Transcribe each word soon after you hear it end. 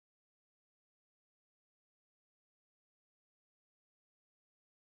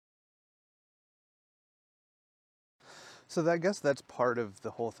So I guess that's part of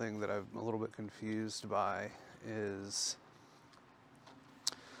the whole thing that I'm a little bit confused by is,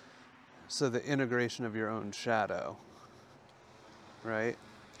 so the integration of your own shadow, right?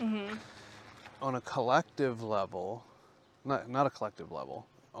 Mm-hmm. On a collective level, not a collective level,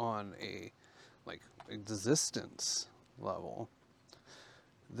 on a like existence level,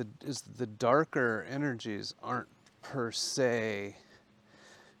 the darker energies aren't per se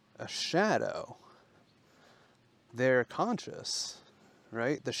a shadow. They're conscious,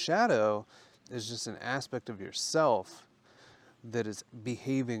 right? The shadow is just an aspect of yourself that is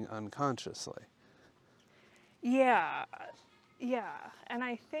behaving unconsciously. Yeah, yeah. And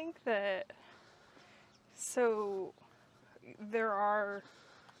I think that, so there are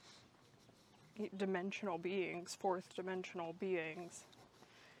dimensional beings, fourth dimensional beings,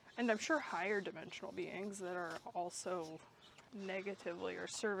 and I'm sure higher dimensional beings that are also negatively or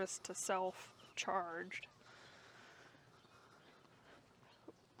service to self charged.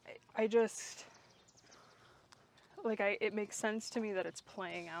 I just, it makes sense to me that it's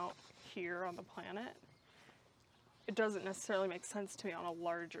playing out here on the planet. It doesn't necessarily make sense to me on a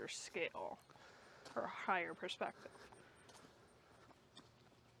larger scale or a higher perspective.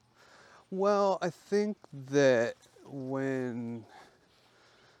 Well, I think that when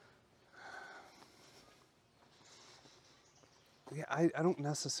I don't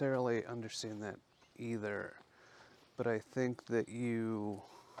necessarily understand that either, but I think that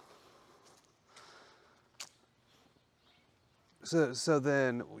so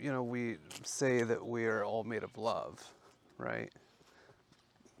then, we say that we are all made of love, right?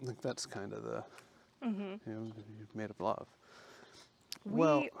 I think that's kind of the, Mm-hmm. you're made of love.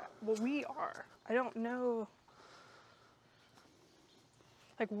 We are. I don't know.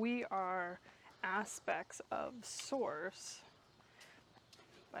 Like, we are aspects of Source,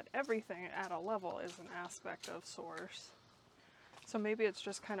 but everything at a level is an aspect of Source. So maybe it's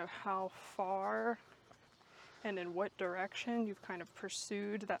just kind of how far and in what direction you've kind of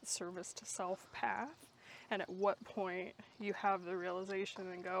pursued that service to self path, and at what point you have the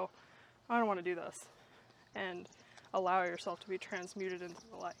realization and go, I don't want to do this, and allow yourself to be transmuted into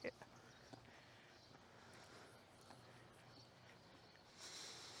the light.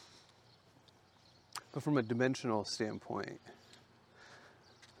 But from a dimensional standpoint,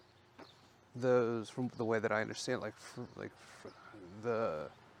 from the way that I understand,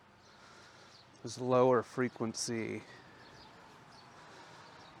 those lower frequency,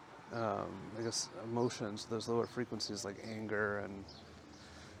 I guess emotions, those lower frequencies like anger and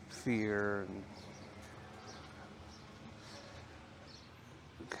fear, and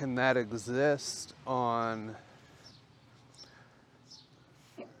can that exist on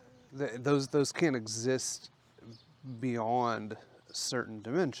those can't exist beyond certain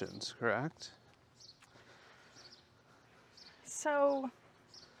dimensions, correct? So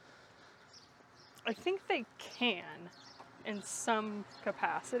I think they can in some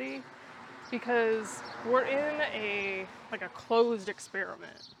capacity, because we're in a closed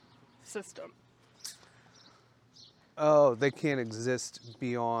experiment system. Oh, they can't exist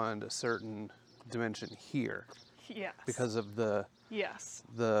beyond a certain dimension here Yes. because of the Yes.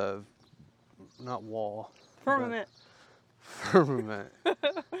 not wall, Firmament. firmament.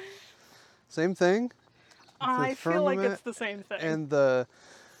 Same thing. I feel like it's the same thing. And the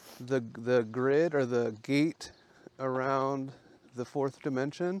grid or the gate around the fourth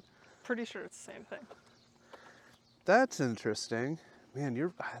dimension. Pretty sure it's the same thing. That's interesting,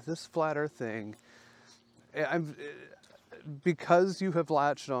 man. This flat Earth thing. I'm because you have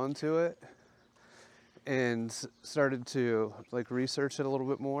latched onto it and started to research it a little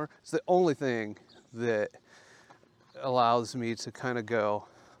bit more. It's the only thing that allows me to kind of go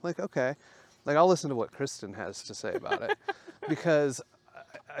okay, I'll listen to what Kristen has to say about it, because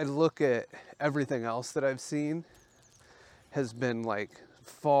I look at everything else that I've seen has been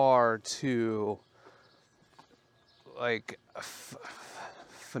far too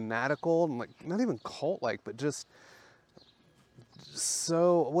fanatical and not even cult-like, but just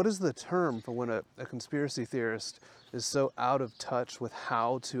so, what is the term for when a conspiracy theorist is so out of touch with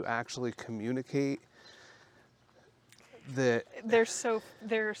how to actually communicate that They're so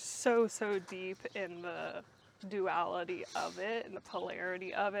deep in the duality of it and the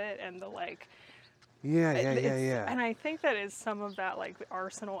polarity of it and the yeah. And I think that is some of that the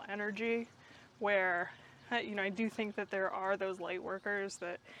arsenal energy, where I do think that there are those light workers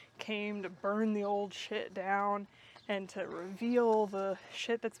that came to burn the old shit down and to reveal the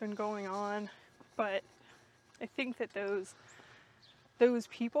shit that's been going on. But I think that those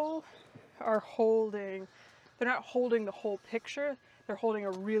people are they're not holding the whole picture, They're holding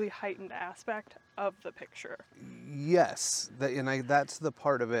a really heightened aspect of the picture. Yes, that's the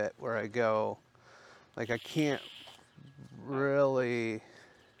part of it where I go, like, I can't really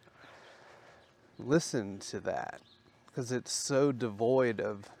listen to that because it's so devoid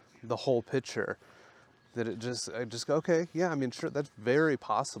of the whole picture that I just go, okay, yeah, I mean, sure, that's very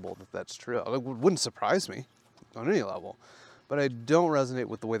possible that that's true. It wouldn't surprise me on any level, but I don't resonate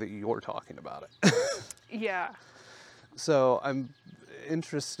with the way that you're talking about it. Yeah. So I'm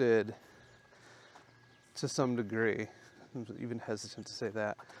interested to some degree, I'm even hesitant to say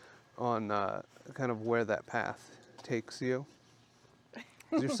that, on kind of where that path takes you.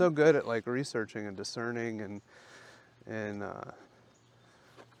 'Cause you're so good at like researching and discerning and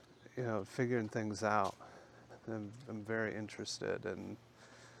figuring things out. I'm very interested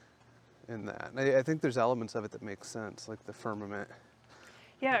in that. And I think there's elements of it that make sense, like the firmament.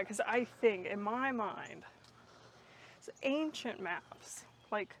 Yeah, because I think, in my mind, ancient maps,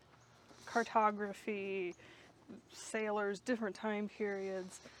 like cartography, sailors, different time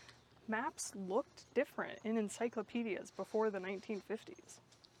periods, maps looked different in encyclopedias before the 1950s.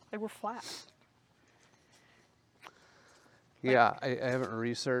 They were flat. Yeah, I haven't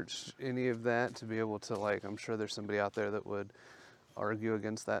researched any of that to be able to, like, I'm sure there's somebody out there that would argue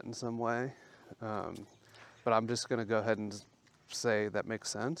against that in some way. But I'm just going to go ahead and say that makes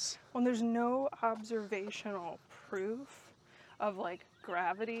sense. When there's no observational proof of like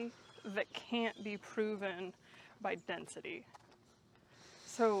gravity that can't be proven by density.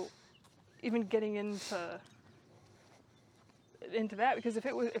 So even getting into that, because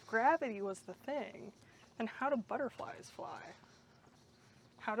if gravity was the thing, then how do butterflies fly?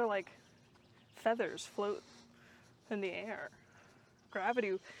 How do like feathers float in the air?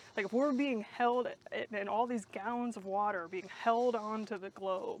 Gravity, like if we're being held and all these gallons of water are being held onto the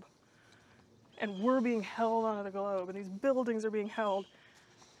globe, and we're being held onto the globe, and these buildings are being held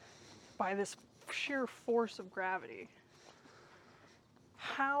by this sheer force of gravity,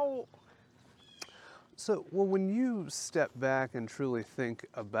 how? So, well, when you step back and truly think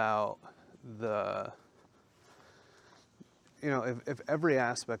about if every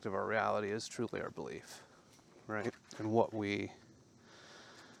aspect of our reality is truly our belief, right? And what we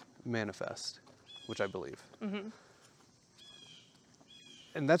manifest, which I believe. Mm-hmm.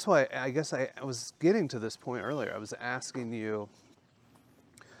 And that's why I guess I was getting to this point earlier. I was asking you,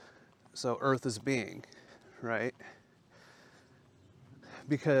 so Earth is being, right?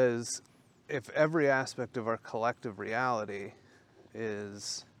 Because if every aspect of our collective reality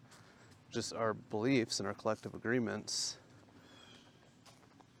is just our beliefs and our collective agreements,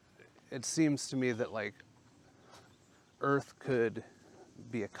 it seems to me that like Earth could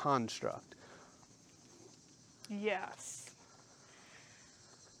be a construct. Yes.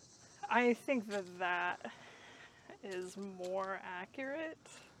 I think that is more accurate.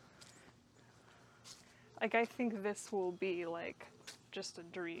 Like, I think this will be like just a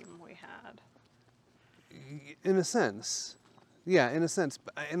dream we had. In a sense. Yeah, in a sense.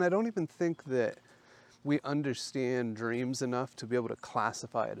 And I don't even think that we understand dreams enough to be able to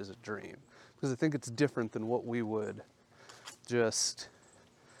classify it as a dream. Because I think it's different than what we would just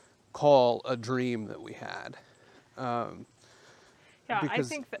call a dream that we had. Yeah, I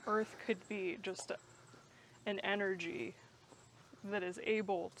think the Earth could be just an energy that is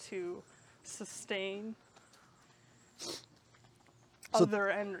able to sustain other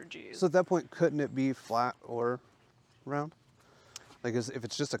energies. So at that point, couldn't it be flat or round? Like, if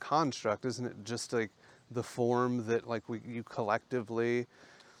it's just a construct, isn't it just like the form that like you collectively,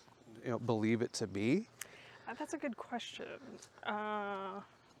 believe it to be? That's a good question.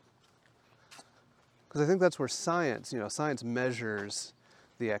 Because I think that's where science measures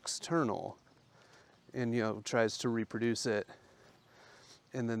the external and, tries to reproduce it.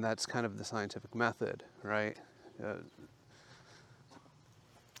 And then that's kind of the scientific method, right?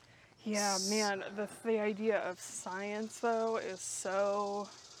 Yeah, man, the idea of science, though, is so,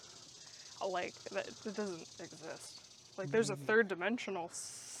 like, that it doesn't exist. Like, there's a third-dimensional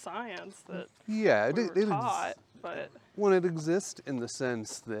science that we were taught, but... Well, it exists in the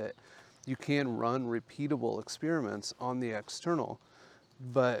sense that you can run repeatable experiments on the external,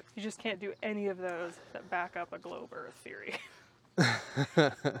 but... You just can't do any of those that back up a globe Earth theory.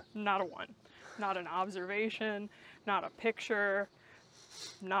 Not a one. Not an observation, not a picture,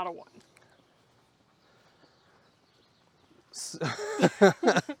 not a one.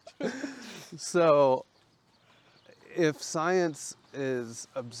 So, if science is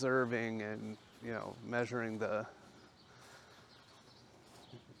observing and, measuring the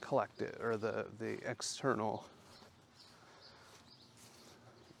collective or the external,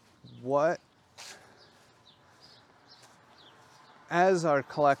 as our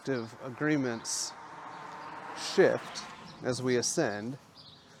collective agreements shift, as we ascend,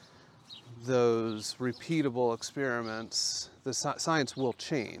 those repeatable experiments, the science will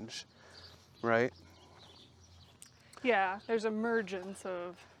change, right? Yeah, there's emergence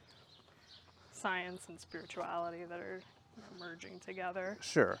of science and spirituality that are merging together.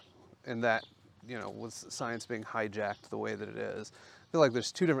 Sure. And that, with science being hijacked the way that it is, I feel like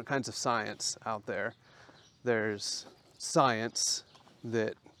there's two different kinds of science out there. There's science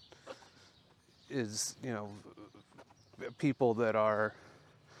that is, people that are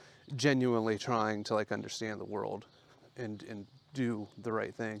genuinely trying to like understand the world and do the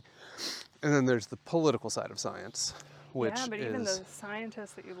right thing. And then there's the political side of science, which yeah, but is even the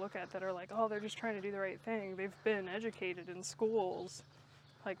scientists that you look at that are like, oh, they're just trying to do the right thing. They've been educated in schools.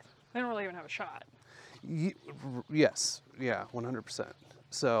 Like, they don't really even have a shot. yes, yeah, 100%.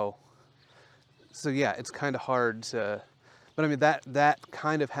 So yeah, it's kind of hard to, but I mean that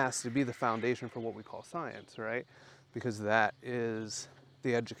kind of has to be the foundation for what we call science, right? Because that is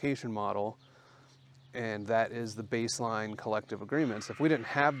the education model, and that is the baseline collective agreements. If we didn't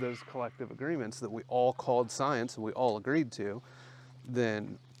have those collective agreements that we all called science and we all agreed to,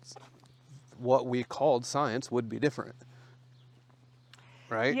 then what we called science would be different,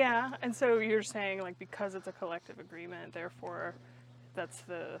 right? Yeah, and so you're saying like because it's a collective agreement, therefore that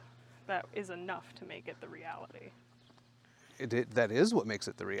is enough to make it the reality. That is what makes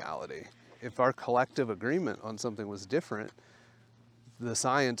it the reality. If our collective agreement on something was different, the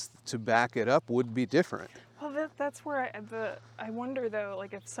science to back it up would be different. Well, that's where I wonder though,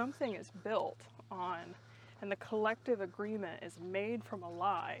 like if something is built on, and the collective agreement is made from a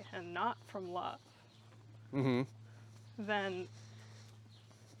lie and not from love, Mm-hmm. then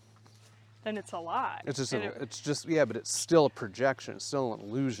it's a lie. It's just yeah, but it's still a projection. It's still an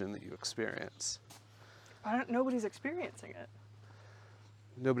illusion that you experience. Nobody's experiencing it.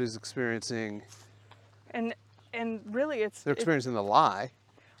 Nobody's experiencing. And really, They're experiencing the lie.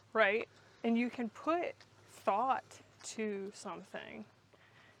 right. And you can put thought to something.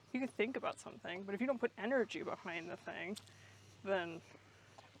 You can think about something, but if you don't put energy behind the thing, then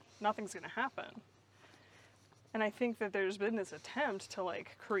nothing's going to happen. And I think that there's been this attempt to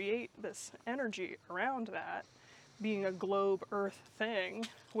like create this energy around that being a globe earth thing,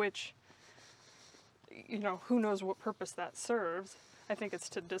 which, who knows what purpose that serves. I think it's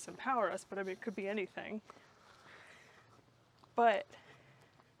to disempower us, but I mean, it could be anything. But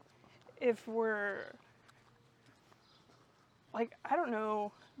if we're, like, I don't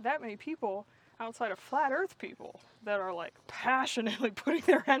know that many people outside of flat earth people that are like passionately putting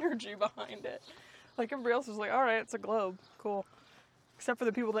their energy behind it. Like everybody else is like, all right, it's a globe, cool. Except for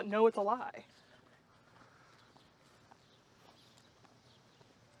the people that know it's a lie.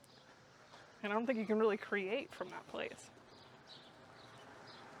 And I don't think you can really create from that place.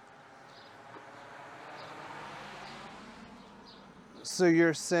 So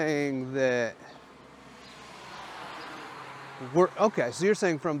you're saying that so you're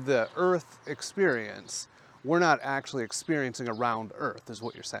saying from the Earth experience, we're not actually experiencing a round Earth, is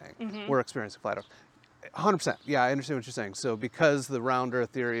what you're saying. Mm-hmm. We're experiencing flat Earth. 100%. Yeah, I understand what you're saying. So because the round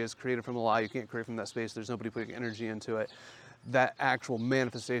Earth theory is created from a lie, you can't create from that space, there's nobody putting energy into it, that actual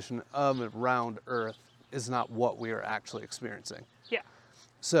manifestation of a round Earth is not what we are actually experiencing. Yeah.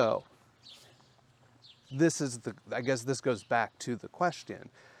 So I guess this goes back to the question,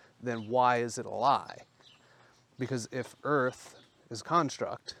 then why is it a lie? Because if Earth is a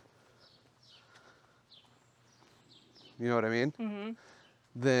construct, you know what I mean? Mm-hmm.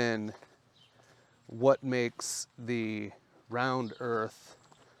 Then what makes the round Earth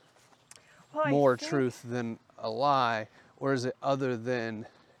more truth than a lie? Or is it other than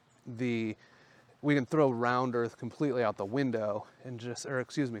we can throw round Earth completely out the window and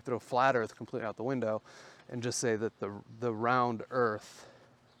throw flat Earth completely out the window and just say that the round Earth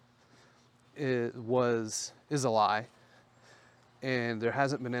is a lie, and there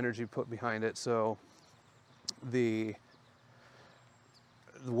hasn't been energy put behind it, so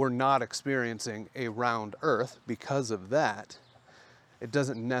we're not experiencing a round Earth because of that. It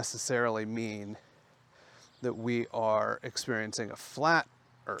doesn't necessarily mean that we are experiencing a flat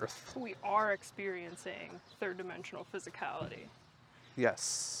Earth. We are experiencing third-dimensional physicality.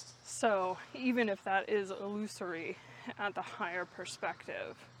 Yes. So even if that is illusory at the higher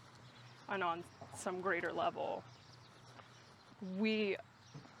perspective and on some greater level, we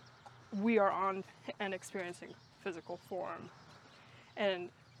are on and experiencing physical form. And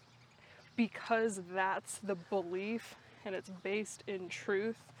because that's the belief and it's based in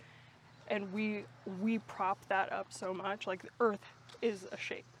truth, and we prop that up so much, like the Earth is a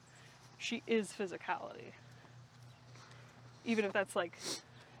shape. She is physicality. even if that's like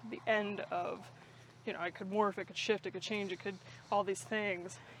the end of, you know, it could morph, it could shift, it could change, it could, all these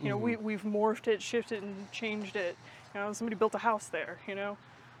things. You know, we've morphed it, shifted, and changed it. You know, somebody built a house there, you know?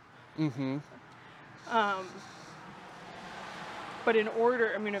 Mm-hmm. But in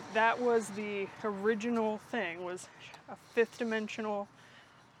order, I mean, if that was the original thing, was a fifth dimensional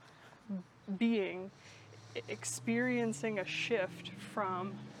being experiencing a shift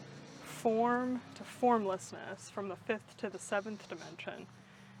from form to formlessness, from the fifth to the seventh dimension,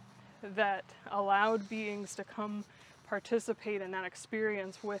 that allowed beings to come participate in that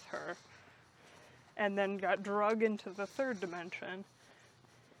experience with her, and then got drug into the third dimension,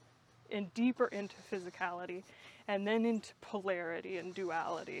 and deeper into physicality, and then into polarity and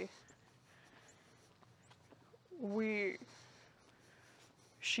duality.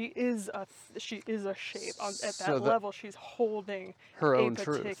 She is a shape. At So that level, she's holding her a own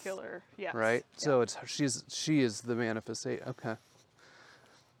truth, particular, yes, right? yeah. So she is the manifestation. Okay.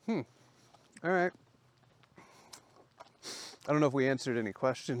 All right. I don't know if we answered any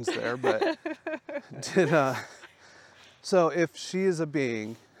questions there, but so if she is a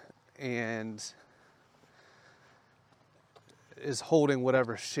being and is holding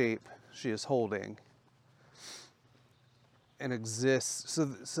whatever shape she is holding and exists, so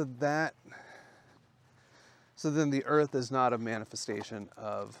then the earth is not a manifestation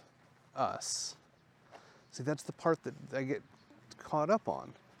of us. See, that's the part that I get caught up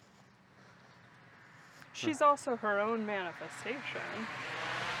on. She's also her own manifestation.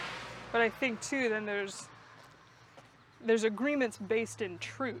 But I think too, then there's agreements based in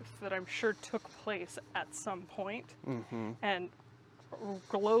truth that I'm sure took place at some point. Mm-hmm. And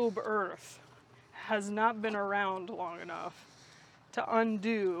globe Earth has not been around long enough to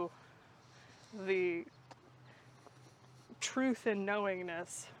undo the truth and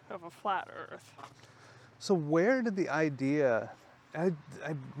knowingness of a flat Earth. So where did the idea... I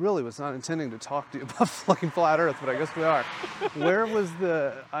really was not intending to talk to you about fucking flat Earth, but I guess we are. Where was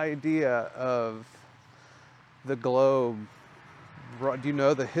the idea of the globe? Do you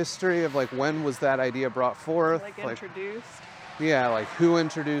know the history of, like, when was that idea brought forth? Like introduced. Yeah, like who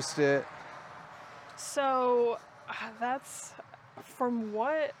introduced it? So that's, from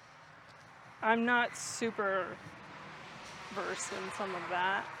what, I'm not super versed in some of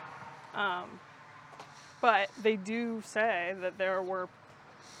that. But they do say that there were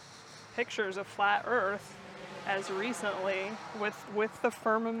pictures of flat Earth as recently, with the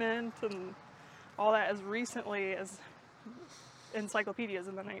firmament and all that, as recently as encyclopedias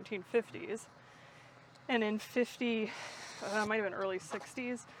in the 1950s. And in it might have been early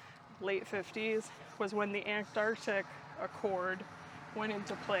 60s, late 50s, was when the Antarctic Accord went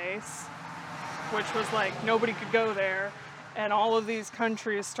into place, which was like nobody could go there, and all of these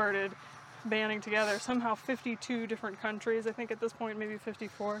countries started banding together. Somehow 52 different countries, I think at this point, maybe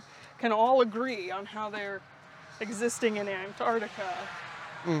 54, can all agree on how they're existing in Antarctica.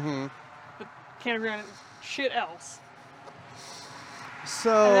 Mm-hmm. But can't agree on shit else.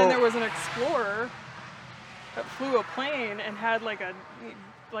 So... And then there was an explorer that flew a plane and had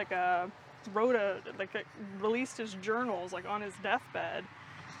released his journals like on his deathbed,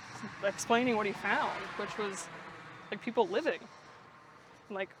 explaining what he found, which was like people living,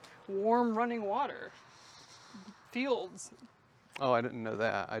 like warm running water, fields. Oh, I didn't know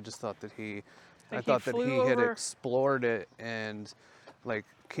that. I just thought that he had over... explored it and like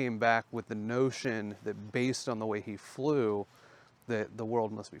came back with the notion that based on the way he flew, that the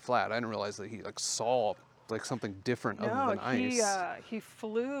world must be flat. I didn't realize that he like saw like something different other than ice. He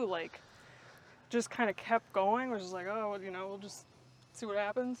flew, like, just kind of kept going, which is like, oh, you know, we'll just see what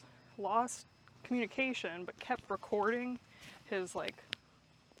happens. Lost communication, but kept recording his like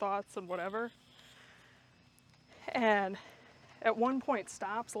thoughts and whatever. And at one point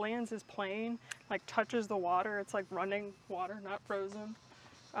stops, lands his plane, like touches the water. It's like running water, not frozen.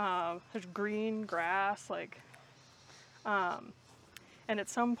 There's green grass, like, and at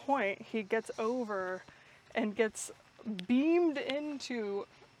some point he gets over and gets beamed into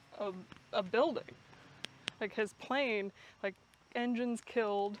a building. Like his plane, like engines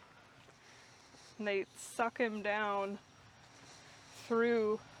killed, and they suck him down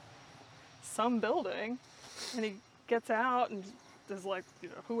through some building, and he gets out and is like, you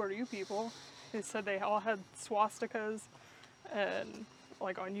know, who are you people? He said they all had swastikas and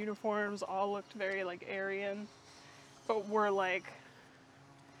like on uniforms, all looked very like Aryan, but were like,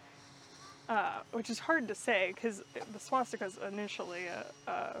 which is hard to say because the swastika is initially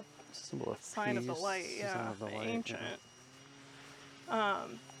a symbol of sign of the peace, light, sign yeah, of the light, ancient. yeah.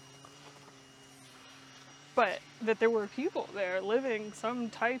 But that there were people there living some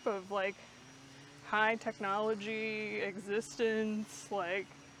type of like high technology existence, like,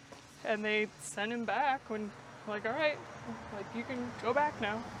 and they sent him back when, like, all right, like, you can go back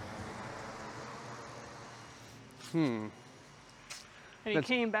now. And he That's-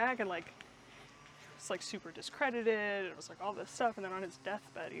 came back and, like, it's like super discredited. It was like all this stuff, and then on his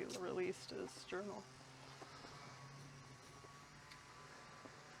deathbed, he released his journal.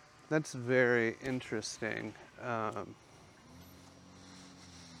 That's very interesting.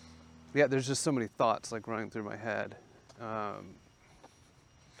 Yeah, there's just so many thoughts like running through my head.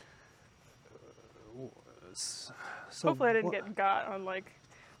 So Hopefully, I didn't get got on, like,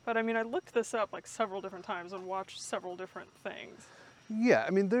 but I mean, I looked this up like several different times and watched several different things. Yeah, I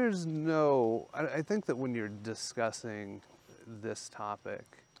mean, there's no. I think that when you're discussing this topic,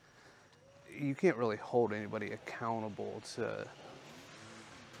 you can't really hold anybody accountable to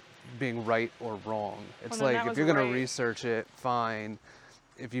being right or wrong. It's Well, then like that if you're was going to right. research it, fine.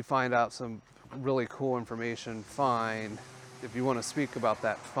 If you find out some really cool information, fine. If you want to speak about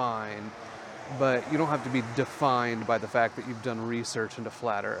that, fine. But you don't have to be defined by the fact that you've done research into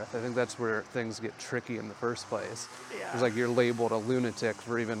flat Earth. I think that's where things get tricky in the first place. Yeah. It's like you're labeled a lunatic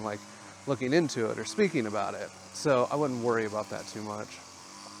for even like looking into it or speaking about it. So I wouldn't worry about that too much.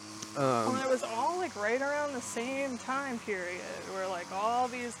 Well, it was all like right around the same time period where like all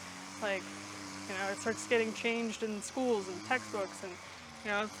these, like, you know, it starts getting changed in schools and textbooks, and,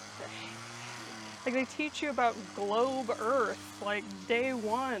 you know, like they teach you about globe Earth like day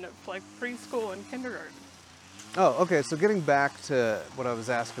one of like preschool and kindergarten. Oh, okay. So getting back to what I was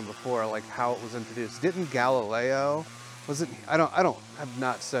asking before, like how it was introduced. Didn't Galileo? Wasn't I have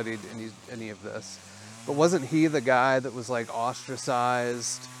not studied any of this, but wasn't he the guy that was like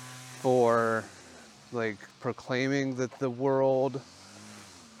ostracized for like proclaiming that the world?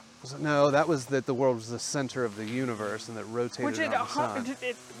 No, that was that the world was the center of the universe and that rotated Which around the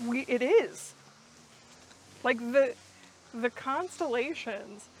sun. it is. Like the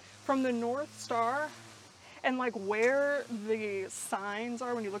constellations from the North Star and like where the signs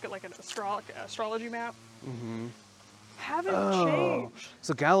are when you look at like an astrology map haven't changed.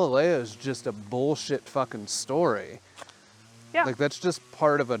 So Galileo's just a bullshit fucking story. Yeah. Like that's just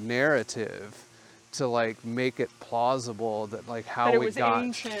part of a narrative to like make it plausible that like how that it we was got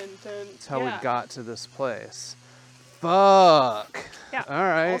ancient and that's how yeah. we got to this place. Fuck. Yeah. All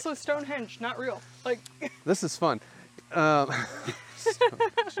right. Also Stonehenge, not real. Like This is fun. I'm glad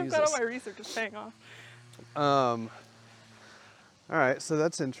Jesus. all my research is paying off. All right, so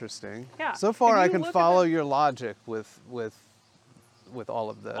that's interesting. Yeah. So far, If I you can look at follow the- your logic with all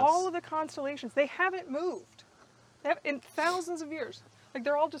of this. All of the constellations, they haven't moved. They have, in thousands of years. Like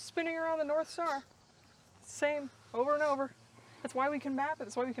they're all just spinning around the North Star. Same, over and over. That's why we can map it.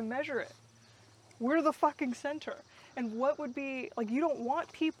 That's why we can measure it. We're the fucking center. And what would be, like, you don't want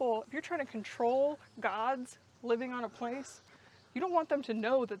people, if you're trying to control gods living on a place, you don't want them to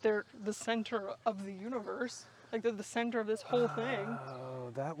know that they're the center of the universe. Like they're the center of this whole thing.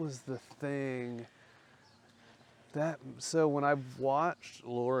 Oh, that was the thing. So when I've watched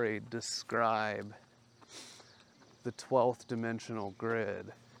Lori describe the 12th dimensional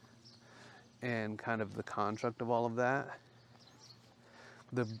grid and kind of the construct of all of that,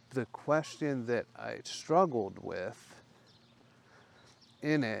 the question that I struggled with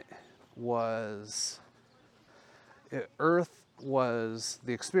in it was Earth was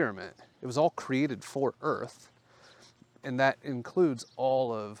the experiment. It was all created for Earth, and that includes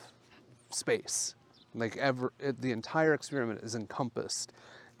all of space. Like the entire experiment is encompassed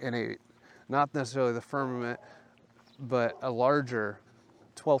in a, not necessarily the firmament, but a larger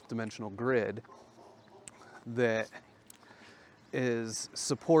 12th dimensional grid that is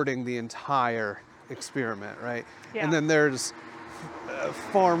supporting the entire experiment, right? Yeah. And then there's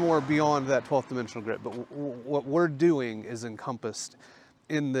far more beyond that 12th dimensional grid, but what we're doing is encompassed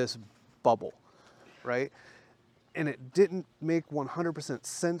in this bubble, right? And it didn't make 100%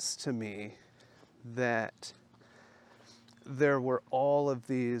 sense to me that there were all of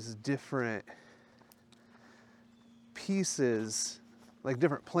these different pieces, like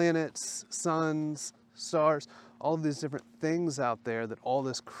different planets, suns, stars, all of these different things out there, that all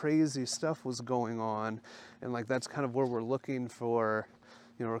this crazy stuff was going on. And like that's kind of where we're looking for,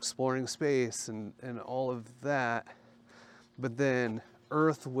 you know, exploring space and all of that. But then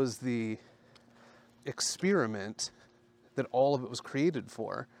Earth was the experiment that all of it was created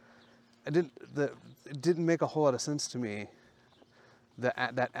for. It didn't make a whole lot of sense to me,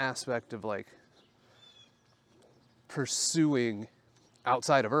 that aspect of like pursuing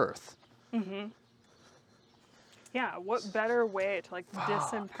outside of Earth. Mm-hmm. Yeah, what better way to like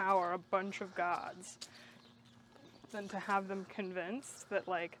disempower a bunch of gods than to have them convinced that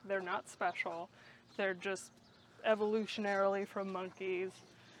like they're not special, They're just evolutionarily from monkeys,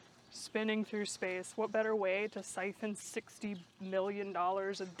 spinning through space. What better way to siphon $60 million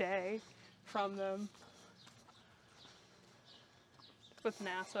a day from them with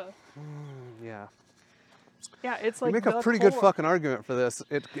NASA? Yeah. Yeah, it's You like make a the pretty good core. fucking argument for this.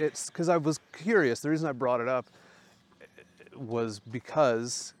 It's because I was curious. The reason I brought it up was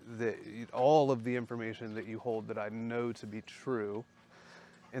because all of the information that you hold that I know to be true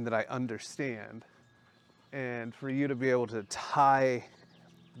and that I understand, and for you to be able to tie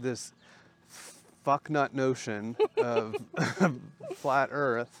this fucknut notion of flat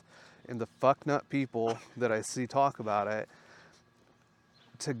Earth and the fucknut people that I see talk about it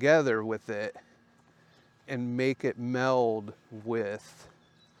together with it and make it meld with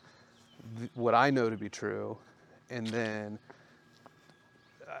what I know to be true. And then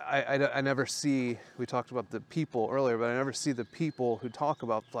I never see, we talked about the people earlier, but I never see the people who talk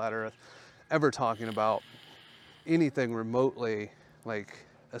about flat Earth ever talking about anything remotely like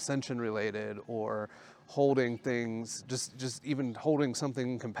ascension related or holding things, just even holding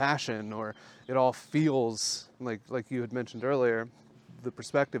something in compassion, or it all feels like you had mentioned earlier, the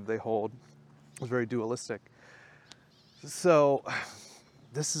perspective they hold is very dualistic. So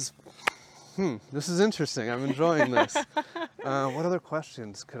this is interesting. I'm enjoying this. What other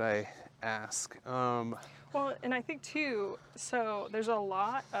questions could I ask? Well, and I think too, so there's a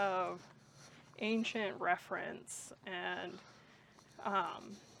lot of ancient reference and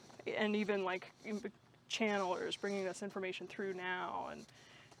even like channelers bringing this information through now, and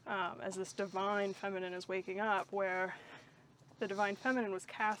as this divine feminine is waking up, where the divine feminine was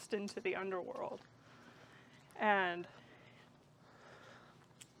cast into the underworld, and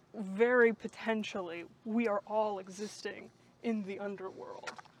very potentially we are all existing in the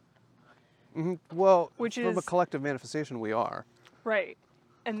underworld. Well, Which from a is collective manifestation, we are. right.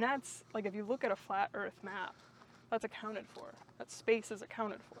 And that's like, if you look at a flat Earth map, that's accounted for. That space is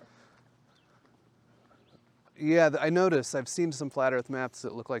accounted for. Yeah, I noticed. I've seen some flat Earth maps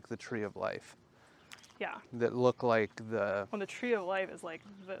that look like the Tree of Life. Yeah. That look like When the Tree of Life is like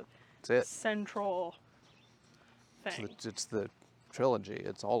the It's it. central thing. It's the trilogy.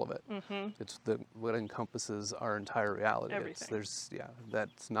 It's all of it. Mm-hmm. It's what encompasses our entire reality. Everything.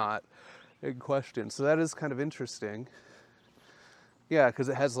 That's not in question. So that is kind of interesting. Yeah, because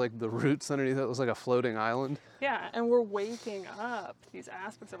it has like the roots underneath it. It looks like a floating island. Yeah, and we're waking up these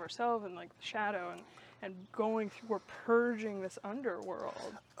aspects of ourselves and like the shadow and going through, we're purging this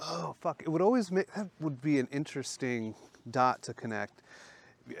underworld. Oh, fuck. It would always make, that would be an interesting dot to connect.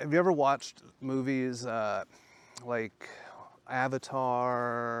 Have you ever watched movies like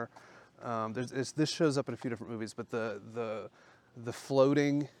Avatar? This shows up in a few different movies, but the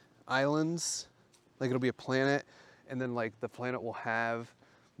floating islands, like it'll be a planet, and then like the planet will have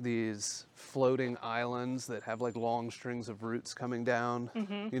these floating islands that have like long strings of roots coming down.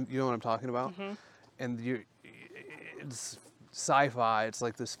 Mm-hmm. You know what I'm talking about? Mm-hmm. And it's sci-fi. It's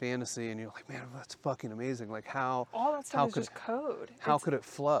like this fantasy, and you're like, man, that's fucking amazing. Like how all that stuff is just code. How could it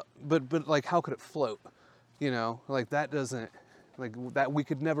float? But like how could it float? You know, like that doesn't, like that we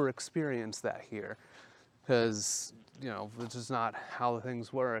could never experience that here, because you know it's just not how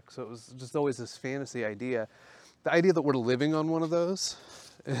things work. So it was just always this fantasy idea. The idea that we're living on one of those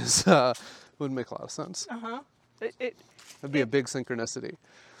is would make a lot of sense. That'd be a big synchronicity.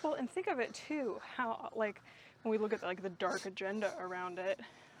 Well, and think of it too, how like when we look at like the dark agenda around it,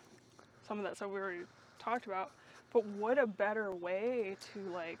 some of that stuff we already talked about. But what a better way to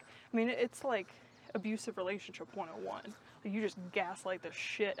like, I mean, it's like abusive relationship 101. Like you just gaslight the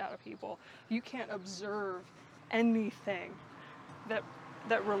shit out of people. You can't observe anything that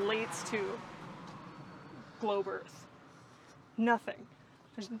relates to globe Earth. Nothing.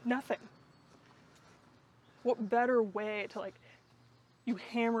 There's nothing. What better way to like, you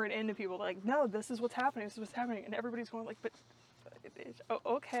hammer it into people like, no, this is what's happening, and everybody's going like, but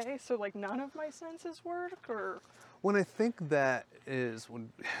okay, so like none of my senses work, or? When I think that is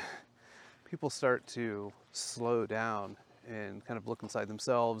when people start to slow down and kind of look inside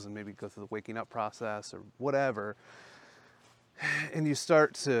themselves and maybe go through the waking up process or whatever, and you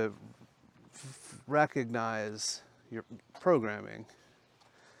start to recognize your programming,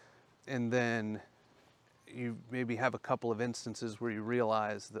 and then you maybe have a couple of instances where you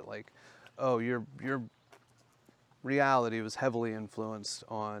realize that like, oh, your reality was heavily influenced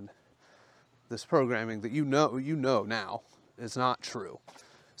on this programming that you know now is not true.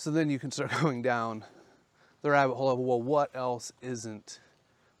 So then you can start going down the rabbit hole of, well, what else isn't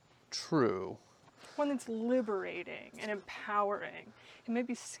true? One that's liberating and empowering. It may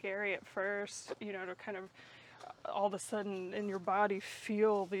be scary at first, you know, to kind of all of a sudden in your body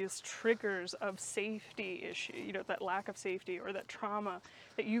feel these triggers of safety issue, that lack of safety or that trauma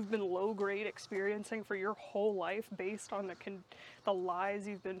that you've been low grade experiencing for your whole life based on the lies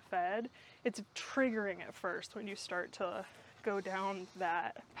you've been fed. It's triggering at first when you start to go down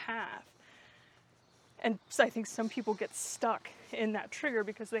that path. And so I think some people get stuck in that trigger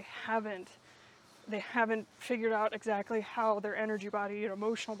because they haven't figured out exactly how their energy body and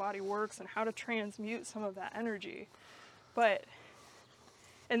emotional body works and how to transmute some of that energy. But,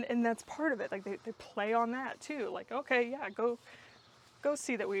 and that's part of it. Like they play on that too. Like, okay, yeah, go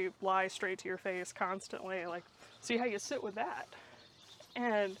see that we lie straight to your face constantly. Like, see how you sit with that.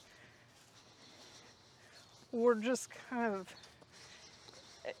 And we're just kind of,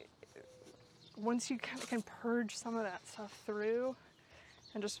 once you kind of can purge some of that stuff through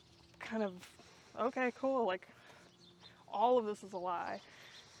and just kind of, okay, cool, like all of this is a lie.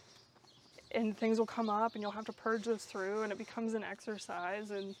 And things will come up and you'll have to purge this through, and it becomes an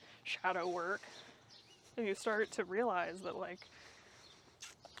exercise in shadow work. And you start to realize that like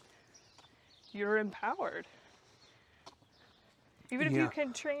you're empowered. Even if you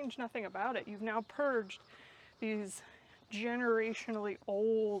can change nothing about it, you've now purged these generationally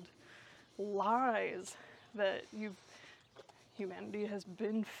old lies that humanity has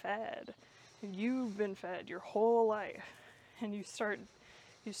been fed. You've been fed your whole life, and you start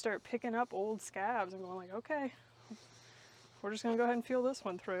picking up old scabs and going like, okay, we're just gonna go ahead and feel this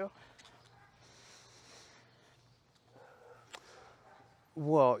one through.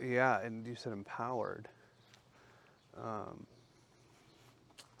 Well, yeah, and you said empowered.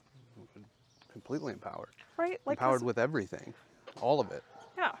 Completely empowered. Right? Like empowered with everything, all of it.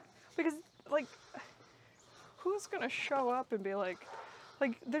 Yeah, because like, who's gonna show up and be like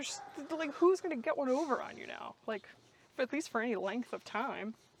who's gonna get one over on you now? Like, at least for any length of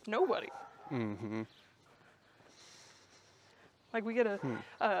time, nobody. Mm-hmm. Like we get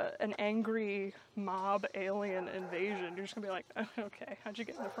an angry mob alien invasion, you're just gonna be like, okay, how'd you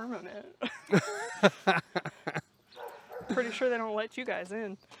get in the firmament? Pretty sure they don't let you guys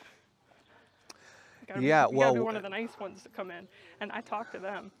in. You gotta be one of the nice ones to come in, and I talk to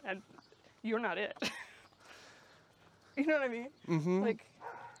them, and you're not it. You know what I mean? Mm-hmm. Like,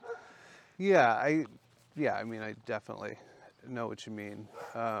 I mean, I definitely know what you mean.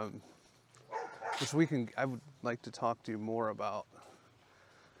 Which I would like to talk to you more about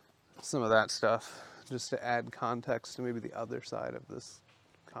some of that stuff, just to add context to maybe the other side of this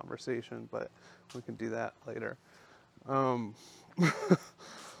conversation, but we can do that later.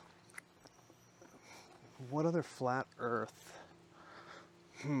 What other flat Earth?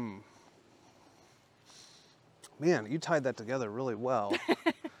 Man, you tied that together really well.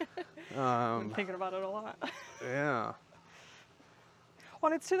 I've been thinking about it a lot. Yeah.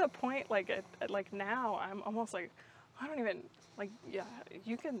 Well, it's to the point, like now, I'm almost like, I don't even, like, yeah,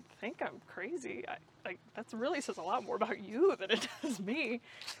 you can think I'm crazy. That really says a lot more about you than it does me.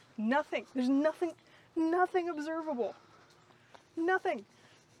 There's nothing observable. Nothing.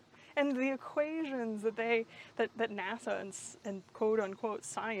 And the equations that NASA and quote unquote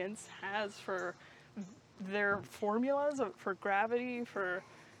science has for their formulas for gravity, for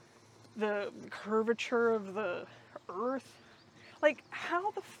the curvature of the Earth, like,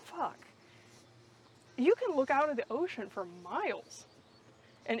 how the fuck? You can look out at the ocean for miles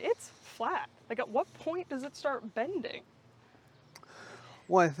and it's flat. Like, at what point does it start bending?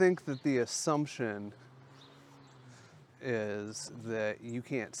 Well, I think that the assumption is that you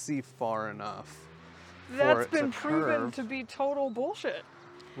can't see far enough. That's been proven to be total bullshit.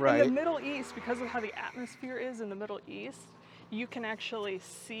 Right. In the Middle East, because of how the atmosphere is in the Middle East, you can actually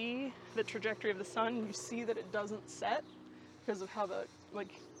see the trajectory of the sun. You see that it doesn't set because of how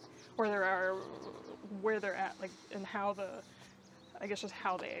where they're at, like, and how just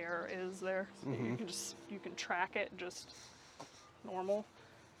how the air is there. So Mm-hmm. you can track it just normal,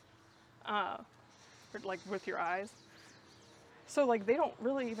 like with your eyes. So like they don't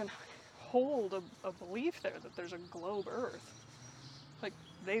really even hold a belief there that there's a globe Earth. Like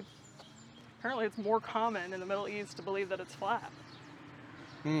apparently it's more common in the Middle East to believe that it's flat.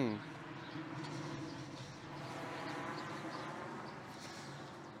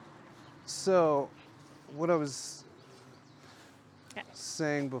 So, what I was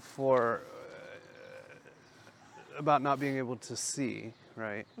saying before about not being able to see,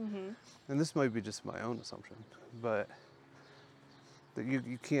 right? Mm-hmm. And this might be just my own assumption, but that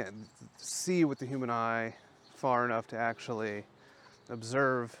you can't see with the human eye far enough to actually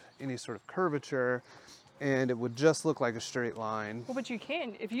observe any sort of curvature, and it would just look like a straight line. Well, but you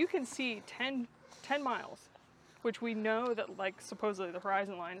can, if you can see 10 miles, which we know that, like, supposedly the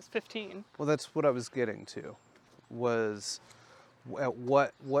horizon line is 15. Well, that's what I was getting to. was at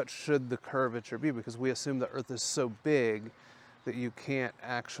what should the curvature be, because we assume the Earth is so big that you can't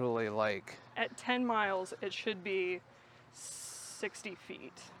actually like. At 10 miles, it should be 60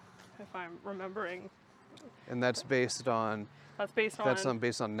 feet, if I'm remembering. And that's based on. That's based on.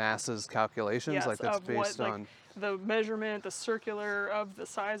 Based on NASA's calculations. Yes, like that's of based what, on. the measurement, the circular of the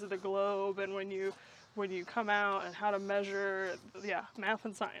size of the globe, and when you come out, and how to measure. Yeah, math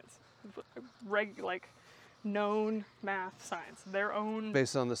and science, known math, science, their own.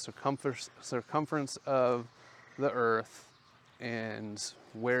 Based on the circumference of the Earth and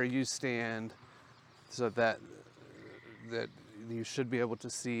where you stand, so that you should be able to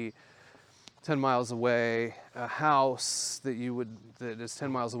see 10 miles away a house that is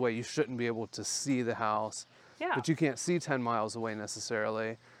 10 miles away. You shouldn't be able to see the house, Yeah. but you can't see 10 miles away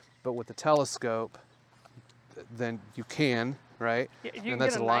necessarily. But with the telescope, then you can, right? Yeah, you and can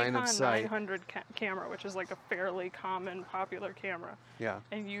that's get a line Nikon of sight. 900 camera, which is like a fairly common, popular camera, Yeah.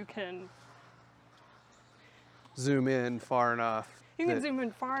 and you can Zoom in far enough. zoom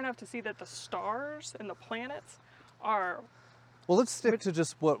in far enough to see that the stars and the planets are. Well, let's stick to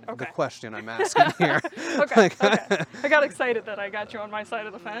just the Okay. question I'm asking here. Okay, okay. I got excited that I got you on my side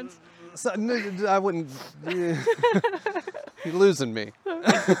of the fence. So, no, I wouldn't. You're losing me.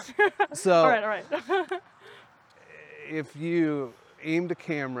 So, All right. if you aimed a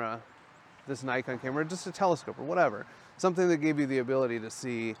camera, this Nikon camera, just a telescope or whatever, something that gave you the ability to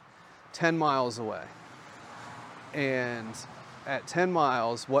see 10 miles away, and at 10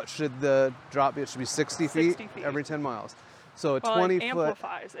 miles, what should the drop be? It should be 60 feet, 60 feet. every 10 miles. So a Well, 20 it foot.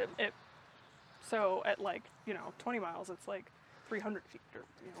 amplifies it. So at 20 miles, it's like 300 feet or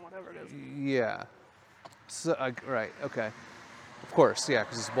whatever it is. Yeah. So right. Okay. Of course. Yeah,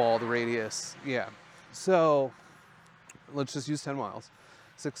 because it's a ball, the radius. Yeah. So let's just use 10 miles,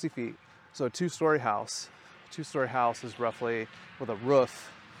 60 feet. So a two-story house. Two-story house is roughly, with a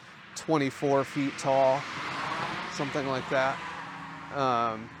roof, 24 feet tall, something like that.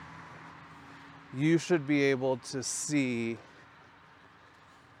 You should be able to see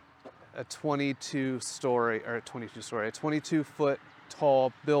a 22-foot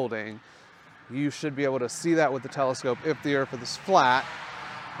tall building. You should be able to see that with the telescope if the Earth is flat.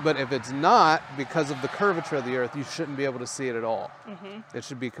 But if it's not, because of the curvature of the Earth, you shouldn't be able to see it at all. Mm-hmm. It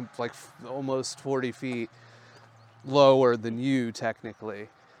should be almost 40 feet lower than you, technically.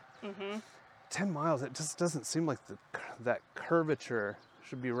 Mm-hmm. 10 miles, it just doesn't seem like that curvature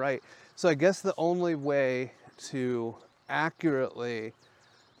should be right. So I guess the only way to accurately,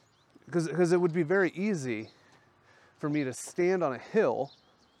 because it would be very easy for me to stand on a hill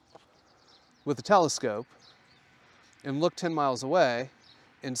with a telescope and look 10 miles away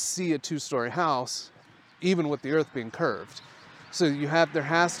and see a two-story house, even with the Earth being curved. So there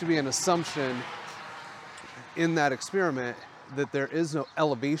has to be an assumption in that experiment that there is no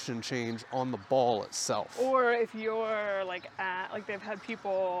elevation change on the ball itself. Or if you're they've had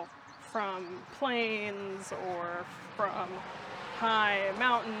people from plains or from high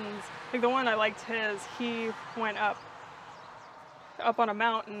mountains. The one I liked he went up on a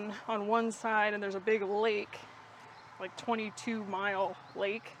mountain on one side, and there's a big lake, like 22-mile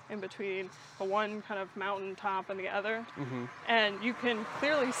lake in between the one kind of mountain top and the other. Mm-hmm. And you can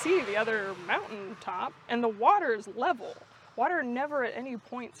clearly see the other mountain top, and the water is level. Water never at any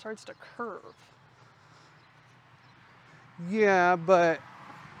point starts to curve. Yeah, but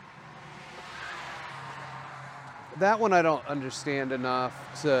that one I don't understand enough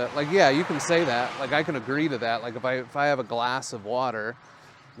to, you can say that. I can agree to that. If I have a glass of water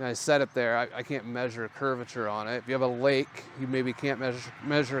and I set it there, I can't measure curvature on it. If you have a lake, you maybe can't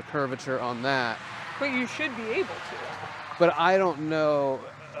measure curvature on that. But you should be able to. But I don't know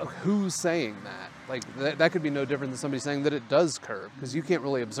who's saying that. That could be no different than somebody saying that it does curve, because you can't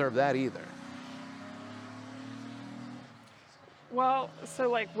really observe that either. Well,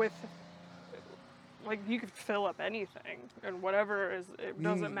 so you could fill up anything, and whatever it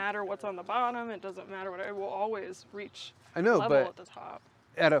doesn't matter what's on the bottom, it doesn't matter it will always reach level at the top.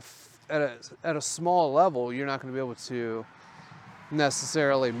 At a small level, you're not going to be able to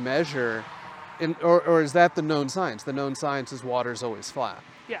necessarily measure, or is that the known science? The known science is water's always flat.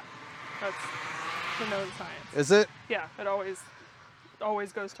 Yeah, that's the known science. Is it? Yeah, it always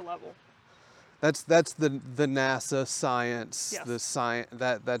goes to level. That's the NASA science. Yes. The science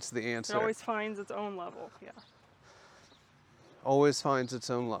that's the answer. It always finds its own level. Yeah. Always finds its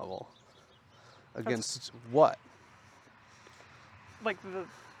own level. Against what? The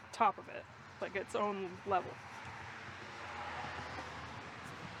top of it, its own level.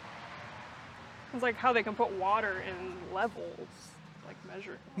 It's how they can put water in levels. like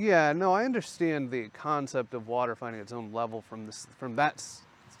measure. Yeah, no, I understand the concept of water finding its own level from that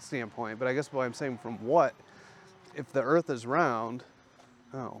standpoint, but I guess what I'm saying from what, if the Earth is round,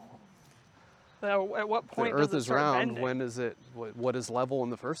 oh, So at what if the point does Earth it is start round, bending? when is it, what is level in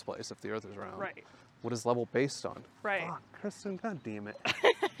the first place if the Earth is round? Right. What is level based on? Right. Fuck, Kristen, god damn it.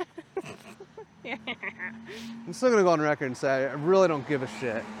 I'm still gonna go on record and say I really don't give a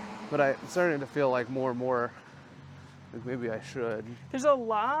shit, but I'm starting to feel like more and more, like maybe I should. There's a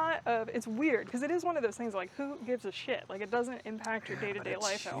lot of, it's weird because it is one of those things like who gives a shit? Like it doesn't impact your But day-to-day it's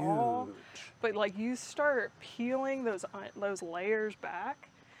life at all. huge. But like you start peeling those layers back,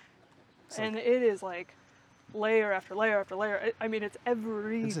 It's and like, it is like layer after layer after layer. I mean, it's it's a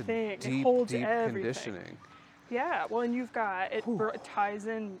everything. It deep, holds deep everything. conditioning. Yeah, well, and you've got it, Whew. it ties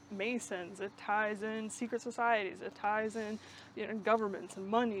in Masons, it ties in secret societies, it ties in governments and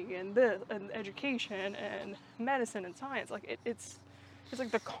money and this and education and medicine and science. Like it's like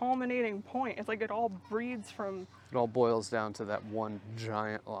the culminating point. It's like it all breeds from. It all boils down to that one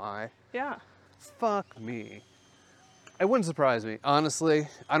giant lie. Yeah. Fuck me. It wouldn't surprise me, honestly.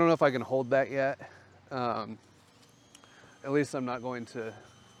 I don't know if I can hold that yet. At least I'm not going to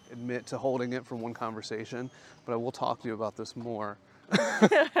admit to holding it from one conversation, but I will talk to you about this more.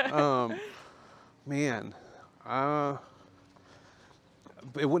 Man,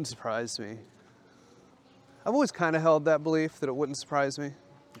 it wouldn't surprise me. I've always kind of held that belief that it wouldn't surprise me.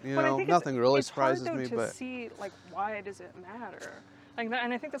 You But I know, think nothing really surprises it's hard, though, me, to but see like why does it matter? Like that,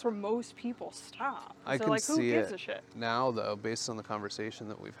 and I think that's where most people stop. I So can like, who see gives it a shit? now, though, based on the conversation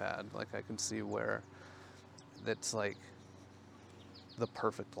that we've had. Like, I can see where that's like the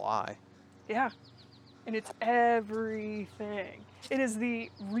perfect lie. Yeah. And it's everything. It is the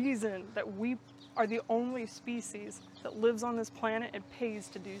reason that we are the only species that lives on this planet and pays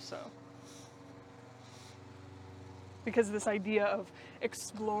to do so. Because this idea of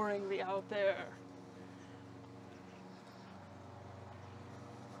exploring the out there.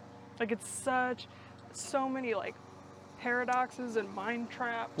 Like it's so many like paradoxes and mind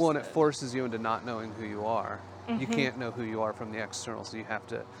traps. Well, and it forces you into not knowing who you are. You can't know who you are from the external, so you have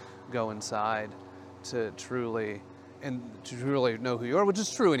to go inside to truly know who you are, which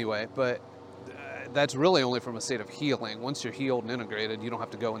is true anyway, but that's really only from a state of healing. Once you're healed and integrated, you don't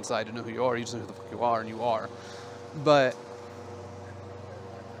have to go inside to know who you are. You just know who the fuck you are, and you are. But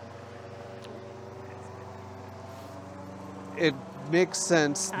it makes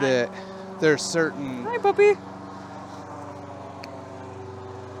sense that there's certain... Hi, puppy.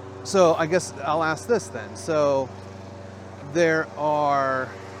 So I guess I'll ask this then. So there are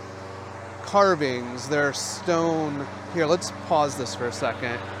carvings, there are stone... Here, let's pause this for a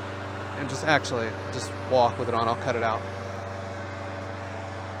second and just walk with it on. I'll cut it out.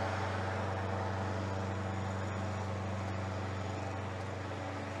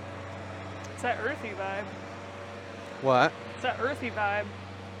 It's that earthy vibe. What? It's that earthy vibe.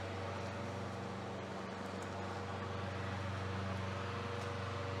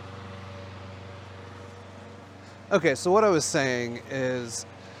 Okay, so what I was saying is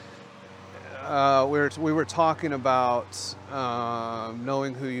we were talking about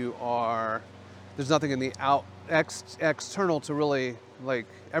knowing who you are. There's nothing in the external to really, like,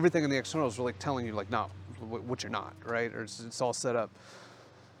 everything in the external is really telling you, like, not what you're not, right? Or it's all set up.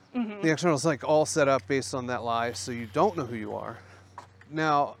 The external is like all set up based on that lie, so you don't know who you are.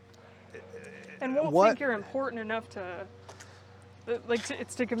 Now, And won't what? think you're important enough to,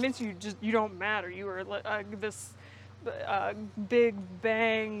 it's to convince you just you don't matter. You are this big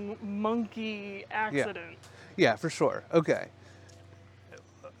bang monkey accident. Yeah, for sure. Okay.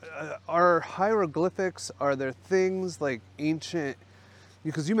 Are hieroglyphics, are there things like ancient,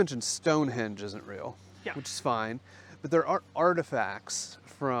 because you mentioned Stonehenge isn't real, Yeah. which is fine, but there are artifacts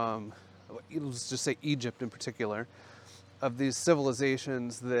from, let's just say Egypt in particular, of these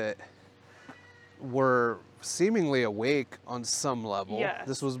civilizations that were seemingly awake on some level. Yes.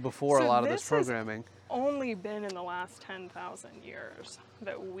 This was before a So lot of this this has programming. Only been in the last 10,000 years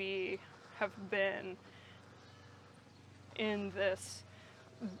that we have been in this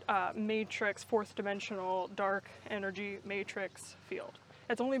matrix, fourth dimensional dark energy matrix field.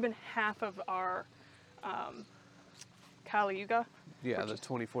 It's only been half of our Kali Yuga. Yeah, the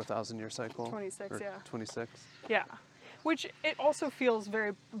 24,000 year cycle. 26, or yeah. 26. Yeah, which it also feels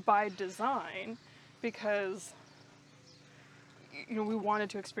very by design because we wanted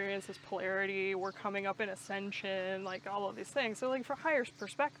to experience this polarity. We're coming up in ascension, like all of these things. So like for higher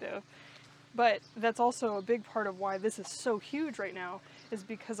perspective, but that's also a big part of why this is so huge right now is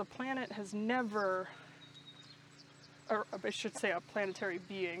because a planet has never, or I should say a planetary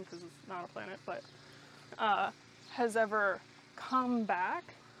being because it's not a planet, but has ever come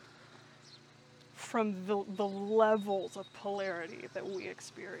back from the levels of polarity that we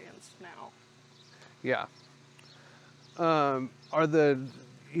experience now. Yeah. Are the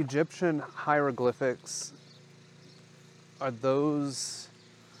Egyptian hieroglyphics, are those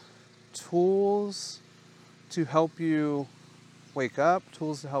tools to help you wake up,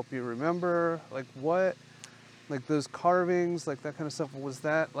 tools to help you remember? Like what, like those carvings, like that kind of stuff, was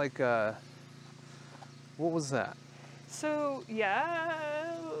that like what was that? So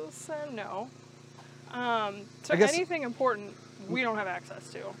yes and no. So I guess, anything important we don't have access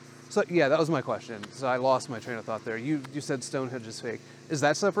to. so yeah, that was my question. So I lost my train of thought there. You said Stonehenge is fake. Is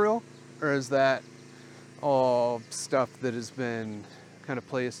that stuff real? Or is that all stuff that has been kind of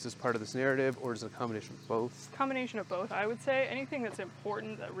placed as part of this narrative, or is it a combination of both? Combination of both, I would say. Anything that's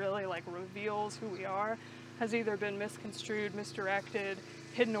important that really like reveals who we are has either been misconstrued, misdirected,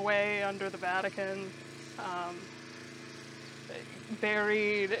 hidden away under the Vatican,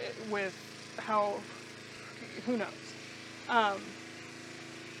 buried with how, who knows.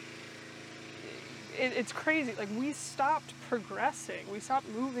 It's crazy. Like, we stopped progressing. We stopped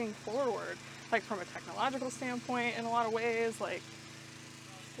moving forward, like from a technological standpoint in a lot of ways, like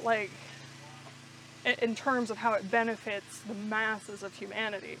in terms of how it benefits the masses of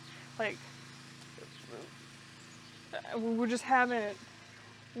humanity. Like, we just haven't,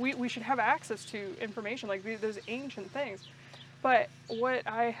 we should have access to information, like those ancient things. But what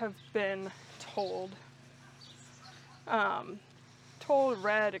I have been told,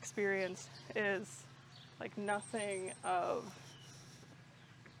 read, experienced is like nothing of,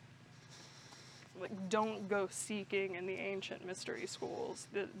 like, don't go seeking in the ancient mystery schools.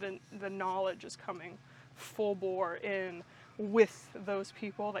 The knowledge is coming full bore in with those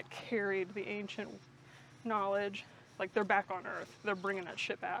people that carried the ancient knowledge. Like, they're back on Earth. They're bringing that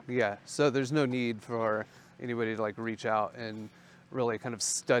shit back. Yeah, so there's no need for anybody to like reach out and really kind of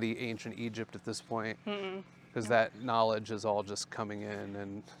study ancient Egypt at this point, because that knowledge is all just coming in,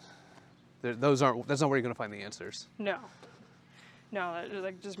 and that's not where you're going to find the answers. No, there's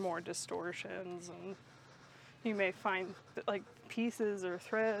like just more distortions, and you may find like pieces or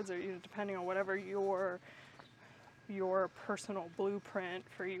threads, or depending on whatever your personal blueprint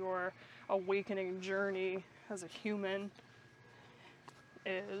for your awakening journey as a human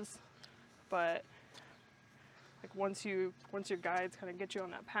is. But like once your guides kind of get you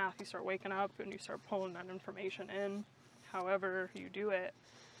on that path, you start waking up and you start pulling that information in, however you do it.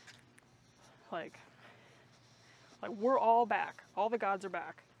 Like we're all back. All the gods are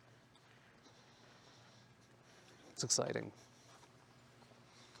back. It's exciting.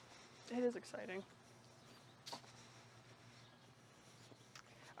 It is exciting.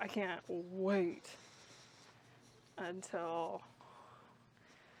 I can't wait until,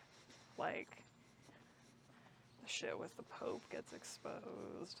 like, the shit with the Pope gets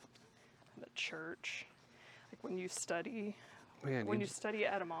exposed, the church. Like, when you study, you study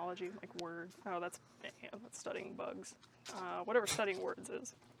etymology, like word. Oh, that's studying bugs. Whatever studying words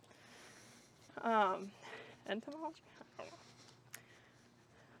is. Entomology? I don't know.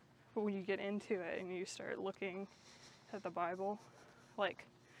 But when you get into it and you start looking at the Bible, like,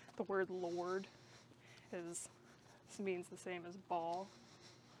 the word Lord means the same as Baal,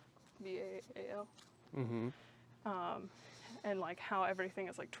 B-A-A-L. Mm-hmm. And like how everything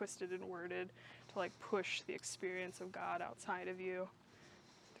is like twisted and worded to like push the experience of God outside of you,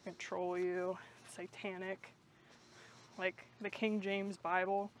 to control you, satanic. Like the King James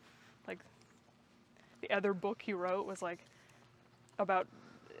Bible, like the other book he wrote was like about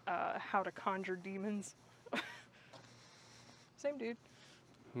how to conjure demons. Same dude.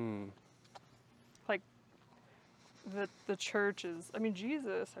 Like the church is, I mean,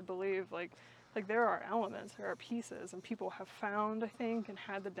 Jesus, I believe, like there are elements, there are pieces, and people have found, I think, and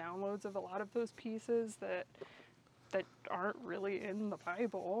had the downloads of a lot of those pieces that aren't really in the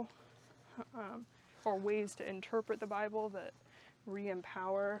Bible, or ways to interpret the Bible that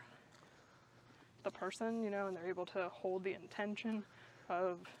re-empower the person, and they're able to hold the intention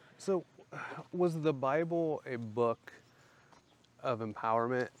of. So, was the Bible a book of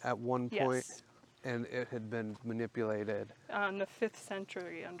empowerment at one point? Yes. And it had been manipulated? In the 5th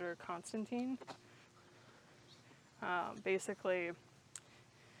century under Constantine. Basically,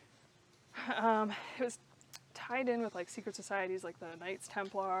 it was tied in with like secret societies like the Knights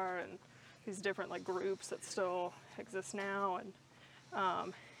Templar and these different like groups that still exist now,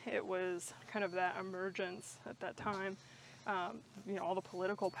 and it was kind of that emergence at that time. All the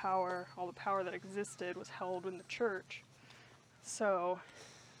political power, all the power that existed was held in the church. So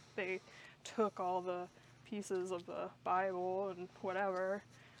they took all the pieces of the Bible and whatever,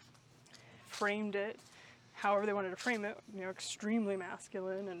 framed it however they wanted to frame it, extremely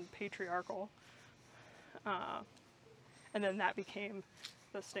masculine and patriarchal. And then that became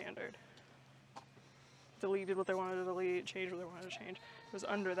the standard. Deleted what they wanted to delete, changed what they wanted to change. It was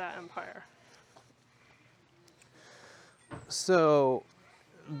under that empire. So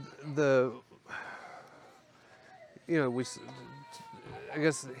the, I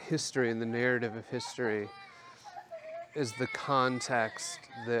guess history and the narrative of history is the context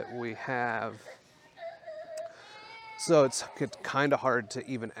that we have. So it's kind of hard to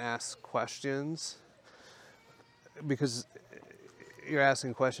even ask questions because you're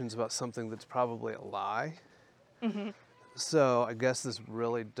asking questions about something that's probably a lie. Mm-hmm. So I guess this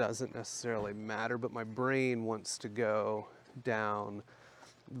really doesn't necessarily matter, but my brain wants to go down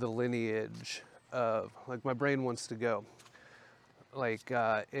the lineage of, like, my brain wants to go, like,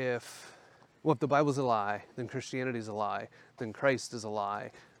 if the Bible's a lie, then Christianity's a lie, then Christ is a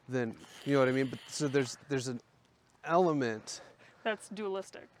lie, then, you know what I mean? But so there's an element. That's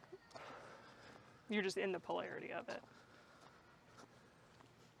dualistic. You're just in the polarity of it.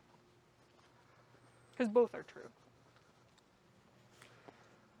 Because both are true.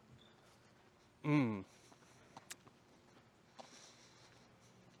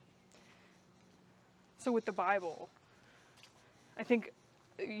 So with the Bible, I think,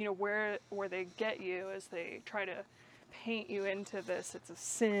 where they get you is they try to paint you into this. It's a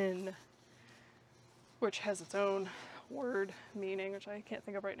sin, which has its own word meaning, which I can't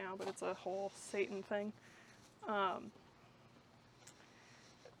think of right now, but it's a whole Satan thing.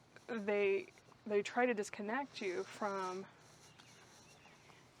 They try to disconnect you from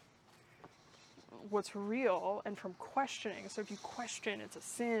what's real and from questioning. So if you question, it's a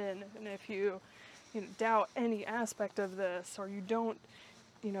sin, and if you doubt any aspect of this, or you don't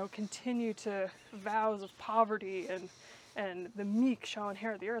continue to vows of poverty and the meek shall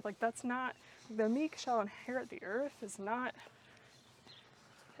inherit the earth, like, that's not, the meek shall inherit the earth is not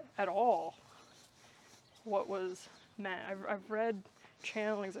at all what was meant. I've read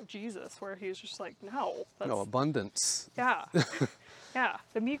channelings of Jesus where he's just like, no, that's, No, abundance. yeah. Yeah,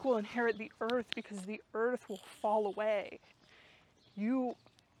 the meek will inherit the earth because the earth will fall away. You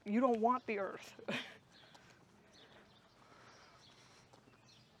don't want the earth.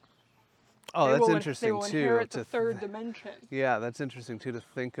 Oh, that's interesting they will too. inherit the third dimension. Yeah, that's interesting too, to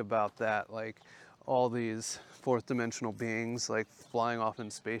think about that, like all these fourth dimensional beings like flying off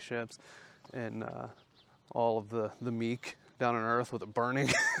in spaceships, and all of the meek down on Earth with it burning.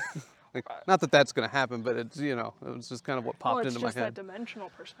 Like, not that that's going to happen, but it's, it was just kind of what popped into my head. It's just that dimensional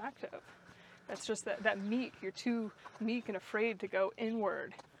perspective. It's just that meek. You're too meek and afraid to go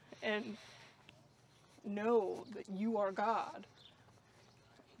inward and know that you are God.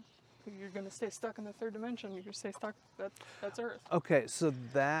 You're going to stay stuck in the third dimension. You're going to stay stuck. That's Earth. Okay, so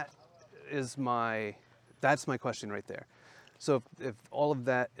that's my question right there. So if all of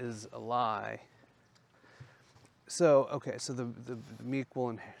that is a lie, so the meek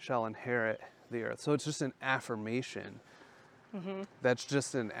shall inherit the earth. So it's just an affirmation. Mm-hmm. That's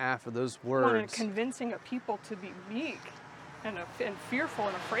just an those words. And convincing a people to be meek and fearful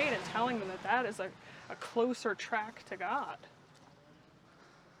and afraid, and telling them that is a closer track to God.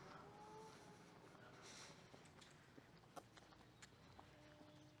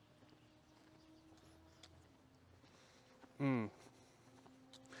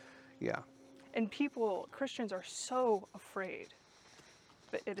 Yeah. And Christians are so afraid.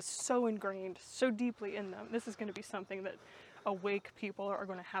 But it is so ingrained, so deeply in them. This is going to be something that awake people are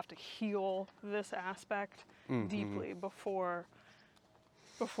going to have to heal this aspect deeply before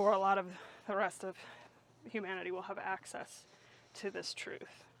a lot of the rest of humanity will have access to this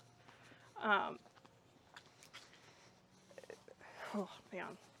truth. Oh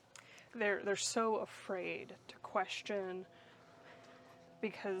man, they're so afraid to question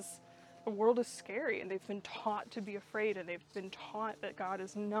because the world is scary, and they've been taught to be afraid, and they've been taught that God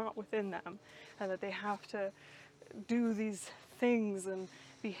is not within them, and that they have to do these things and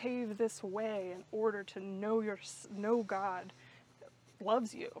behave this way in order to know God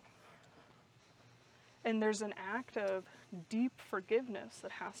loves you. And there's an act of deep forgiveness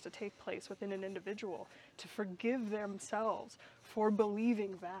that has to take place within an individual to forgive themselves for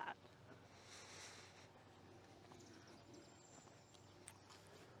believing that.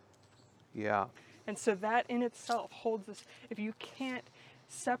 Yeah. And so that in itself holds this, if you can't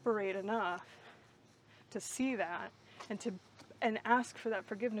separate enough to see that and ask for that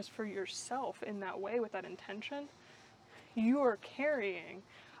forgiveness for yourself in that way with that intention, you are carrying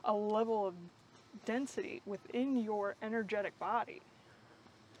a level of density within your energetic body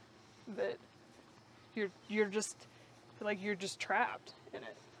that you're just trapped in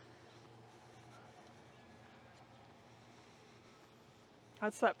it.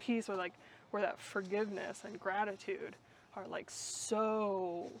 That's that piece where that forgiveness and gratitude are like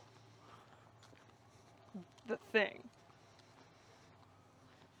so the thing.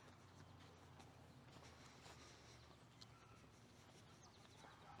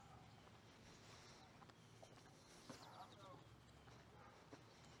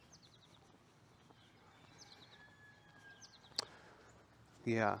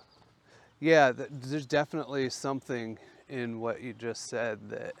 Yeah. Yeah, there's definitely something in what you just said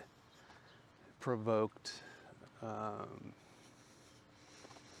that provoked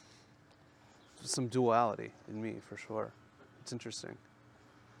some duality in me, for sure. It's interesting.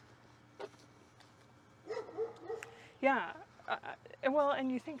 Yeah. Well,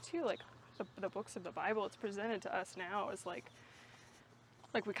 and you think too, like the books of the Bible, it's presented to us now as like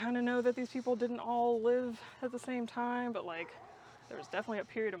we kind of know that these people didn't all live at the same time, but like there was definitely a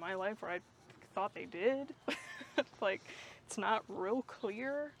period of my life where I thought they did. Like it's not real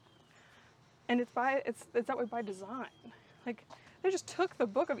clear, and it's that way by design. Like they just took the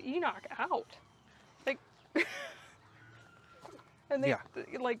book of Enoch out, like, and they Yeah.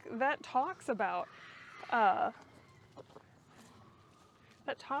 like that talks about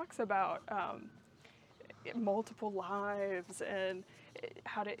multiple lives and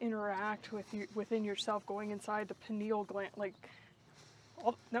how to interact with you within yourself, going inside the pineal gland. Like,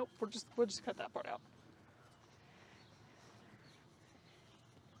 nope, we'll just cut that part out.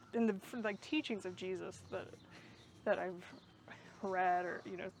 And the like teachings of Jesus that I've read, or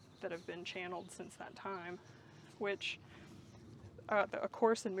that have been channeled since that time, which A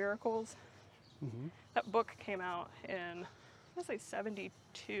Course in Miracles. Mm-hmm. That book came out in, I want to say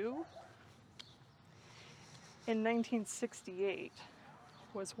 72. In 1968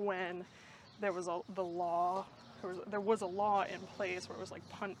 was when there was the law. There was a law in place where it was like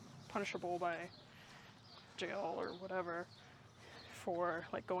punishable by jail or whatever for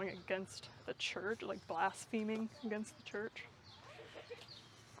like going against the church, like blaspheming against the church.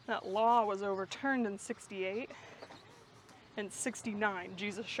 That law was overturned in 68. In 69,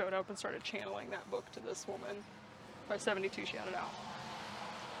 Jesus showed up and started channeling that book to this woman. By 72, she had it out.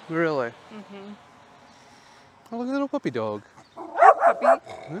 Really? Mm-hmm. Oh, look at the little puppy dog. Puppy,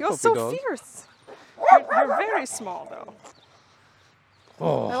 you're puppy so dog. fierce. You're very small, though.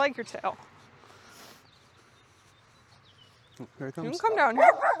 Oh. I like your tail. Here it comes. You can come down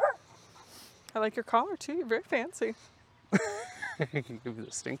here. I like your collar, too. You're very fancy. Give you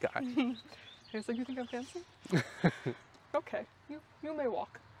the stink eye. He's like, you think I'm fancy? Okay, you may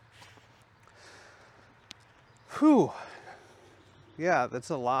walk. Whew. Yeah, that's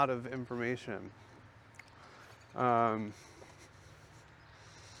a lot of information.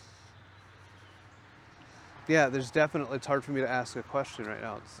 Yeah, there's definitely, it's hard for me to ask a question right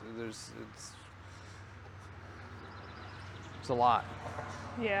now. It's a lot.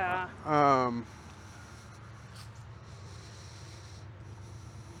 Yeah.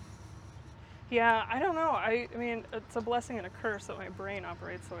 Yeah, I don't know. I mean, it's a blessing and a curse that my brain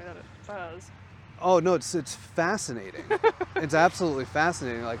operates the way that it does. Oh no, it's fascinating. It's absolutely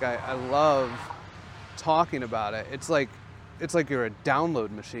fascinating. Like I love talking about it. It's like you're a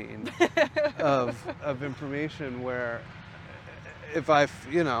download machine of information where if I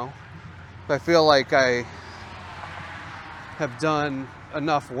feel like I have done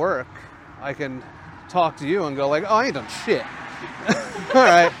enough work, I can talk to you and go like, oh, I ain't done shit. All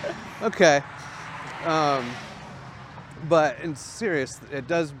right, okay. But in serious, it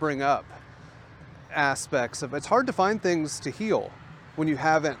does bring up aspects of, it's hard to find things to heal when you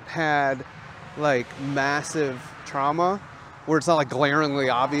haven't had like massive trauma where it's not like glaringly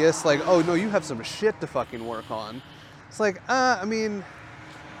obvious, like, oh no, you have some shit to fucking work on. It's like, I mean,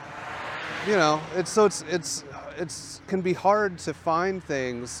 it's can be hard to find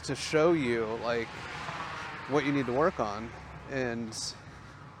things to show you like what you need to work on. And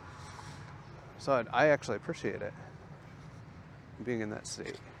so I actually appreciate it, being in that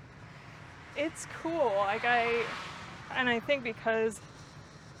state. It's cool. Like I think because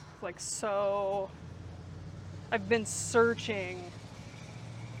I've been searching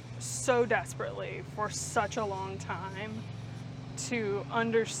so desperately for such a long time to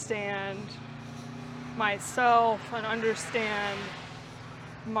understand myself and understand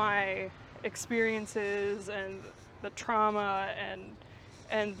my experiences and the trauma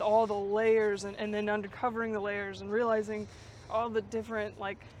and all the layers and then uncovering the layers and realizing all the different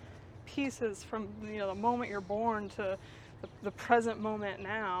like pieces from the moment you're born to the present moment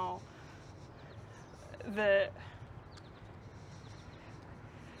now, that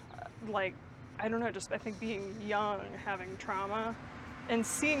like I don't know, just I think being young, having trauma and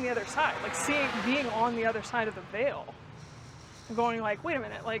seeing the other side, like being on the other side of the veil, going like, wait a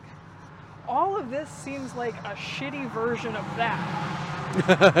minute, like all of this seems like a shitty version of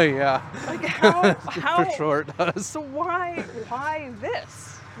that. Yeah. Like how For sure it does. so why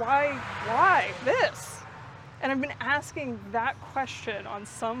this? Why this? And I've been asking that question on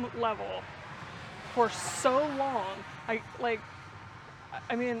some level for so long. I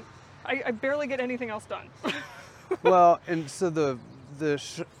barely get anything else done. Well, and so the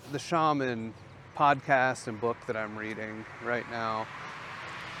shaman podcast and book that I'm reading right now,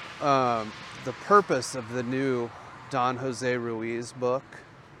 the purpose of the new Don Jose Ruiz book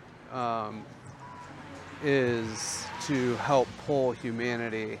is to help pull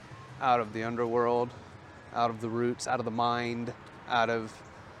humanity out of the underworld, out of the roots, out of the mind,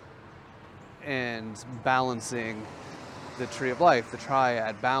 and balancing the tree of life, the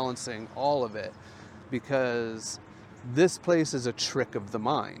triad, balancing all of it, because this place is a trick of the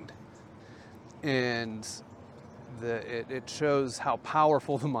mind. And it shows how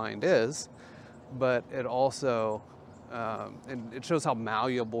powerful the mind is, but it also, and it shows how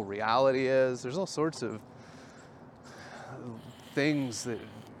malleable reality is. There's all sorts of things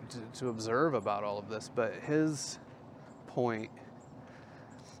to observe about all of this, but his point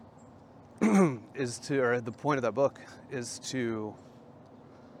or the point of that book is to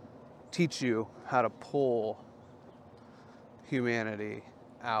teach you how to pull humanity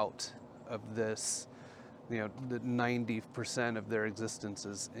out of this, the 90% of their existence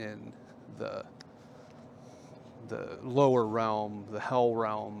is in the lower realm, the hell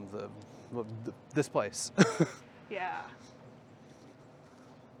realm, this place. Yeah.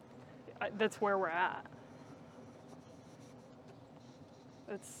 That's where we're at.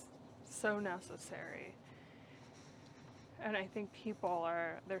 It's so necessary. And I think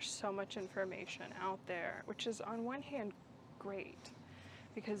there's so much information out there, which is on one hand great,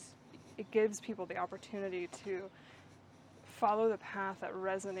 because it gives people the opportunity to follow the path that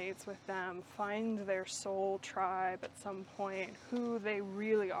resonates with them, find their soul tribe at some point, who they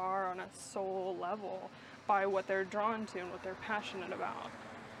really are on a soul level by what they're drawn to and what they're passionate about.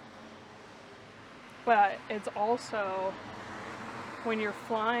 But it's also when you're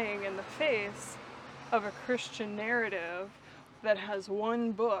flying in the face of a Christian narrative that has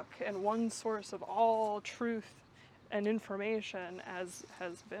one book and one source of all truth and information as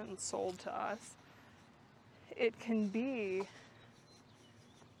has been sold to us, it can be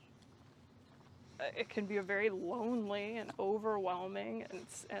a very lonely and overwhelming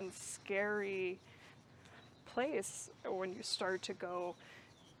and scary place when you start to go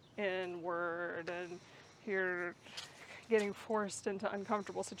inward and you're getting forced into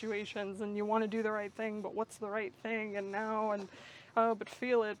uncomfortable situations and you want to do the right thing, but what's the right thing but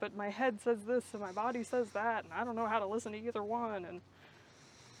feel it, but my head says this and my body says that, and I don't know how to listen to either one. And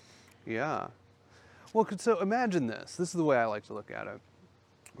Yeah. Well, so imagine this. This is the way I like to look at it.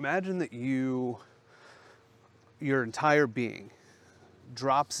 Imagine that your entire being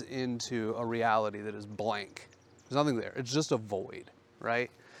drops into a reality that is blank. There's nothing there. It's just a void, right?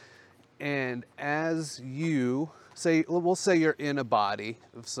 And as you we'll say you're in a body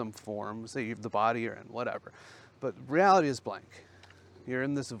of some form, say the body you're in, whatever, but reality is blank. You're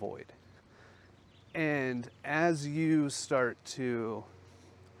in this void. And as you start to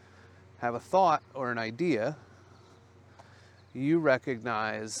have a thought or an idea, you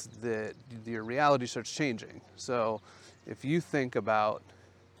recognize that your reality starts changing. So if you think about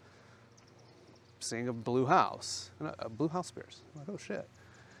seeing a blue house appears, like, oh shit.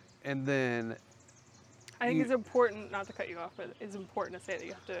 And then I think it's important, not to cut you off, but it's important to say that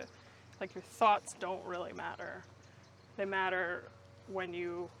you have to, like, your thoughts don't really matter. They matter when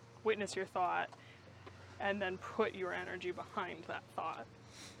you witness your thought and then put your energy behind that thought.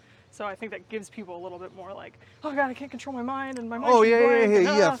 So I think that gives people a little bit more like, oh God, I can't control my mind, and my mind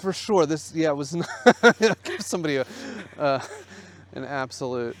yeah, for sure. This, was not give somebody an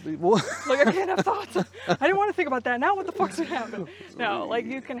absolute. Like, I can't have thoughts. I didn't want to think about that. Now what the fuck's gonna happen? No, like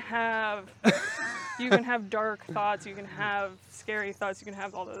you can have dark thoughts, you can have scary thoughts, you can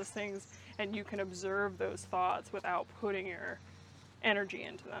have all those things, and you can observe those thoughts without putting your energy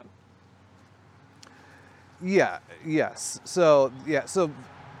into them. Yeah. Yes. So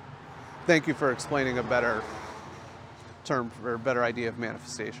thank you for explaining a better term or a better idea of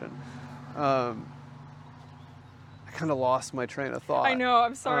manifestation. I kind of lost my train of thought. I know.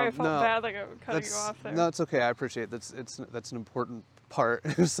 I'm sorry. I felt bad like I was cutting you off there. No, it's okay. I appreciate it. That's an important part.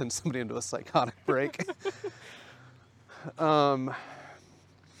 Send somebody into a psychotic break.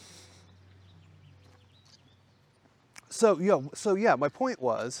 So my point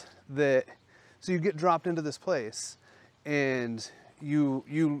was that, so you get dropped into this place and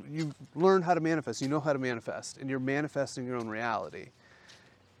you learn how to manifest. You know how to manifest, and you're manifesting your own reality.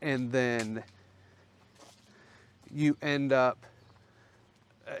 And then you end up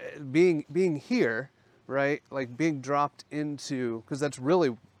being here, right? Like being dropped into, because that's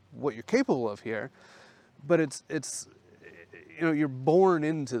really what you're capable of here. But it's you're born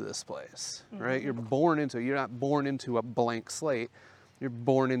into this place, right? Mm-hmm. You're not born into a blank slate. You're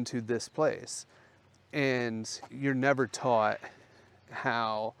born into this place, and you're never taught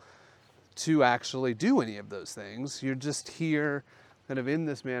how to actually do any of those things. You're just here kind of in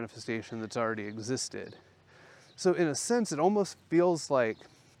this manifestation that's already existed. So in a sense, it almost feels like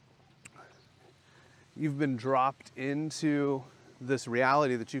you've been dropped into this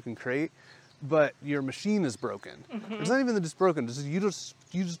reality that you can create, but your machine is broken. Mm-hmm. It's not even that it's broken, you just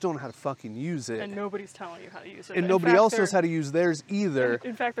don't know how to fucking use it. And nobody's telling you how to use it. And nobody else knows how to use theirs either.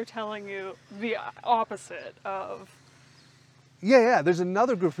 In fact, they're telling you the opposite of... Yeah, there's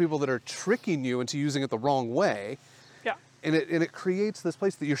another group of people that are tricking you into using it the wrong way. Yeah. And it creates this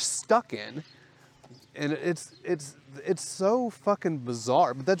place that you're stuck in. And it's so fucking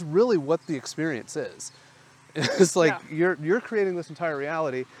bizarre, but that's really what the experience is. It's like you're creating this entire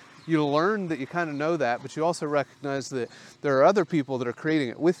reality. You learn that you kind of know that, but you also recognize that there are other people that are creating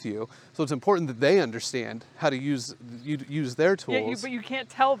it with you. So it's important that they understand how to use their tools. Yeah, but you can't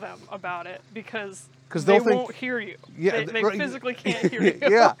tell them about it because they won't hear you. Yeah, they physically can't hear you.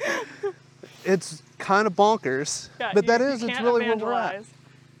 Yeah, it's kind of bonkers, Yeah, but it's really where we're at.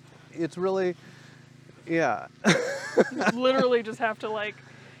 It's really, yeah. You literally just have to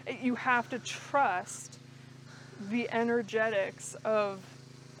you have to trust the energetics of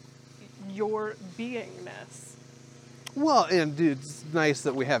your beingness. Well, and dude, it's nice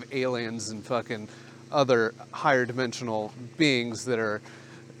that we have aliens and fucking other higher dimensional beings that are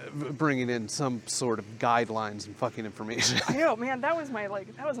bringing in some sort of guidelines and fucking information. I know, man. That was my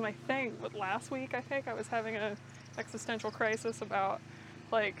thing. But last week, I think I was having an existential crisis about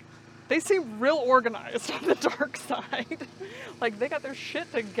they seem real organized on the dark side. They got their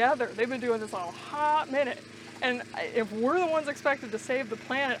shit together. They've been doing this a hot minute. And if we're the ones expected to save the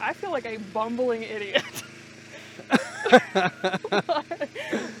planet, I feel like a bumbling idiot.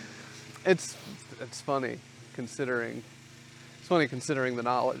 It's funny considering the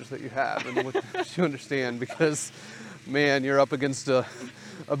knowledge that you have and what you understand, because man, you're up against a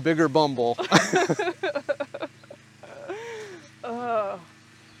bigger bumble.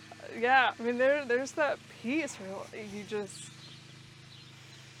 Yeah, I mean there's that piece where you just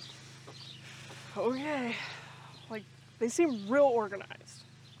okay. They seem real organized.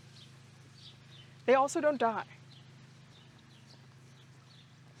 They also don't die.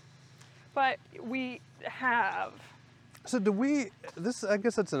 But we have. So I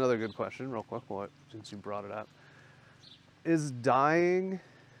guess that's another good question, real quick, since you brought it up. Is dying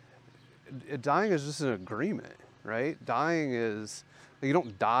is just an agreement, right? Dying is, you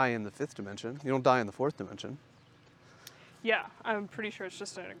don't die in the fifth dimension. You don't die in the fourth dimension. Yeah, I'm pretty sure it's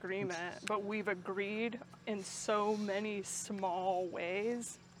just an agreement, but we've agreed in so many small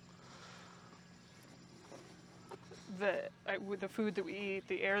ways that with the food that we eat,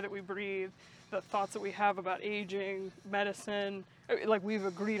 the air that we breathe, the thoughts that we have about aging, medicine, we've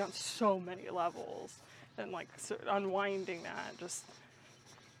agreed on so many levels, and so unwinding that just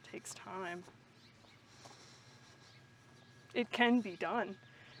takes time. It can be done.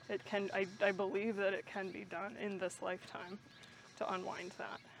 I believe that it can be done in this lifetime to unwind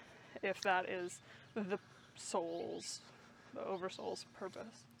that, if that is the oversoul's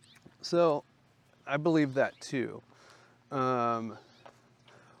purpose. So, I believe that too. Let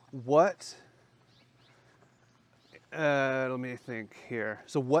me think here.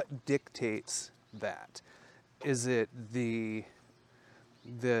 So what dictates that? Is it the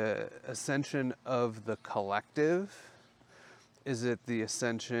ascension of the collective? Is it the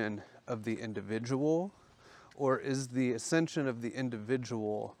ascension of the individual? Or is the ascension of the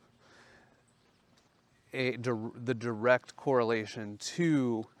individual the direct correlation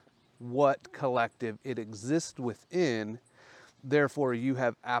to what collective it exists within? Therefore, you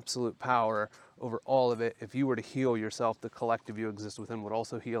have absolute power over all of it. If you were to heal yourself, the collective you exist within would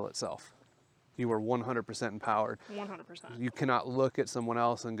also heal itself. You are 100% empowered. 100%. You cannot look at someone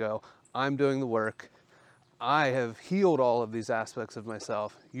else and go, I'm doing the work. I have healed all of these aspects of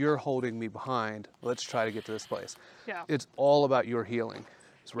myself. You're holding me behind. Let's try to get to this place. Yeah. It's all about your healing,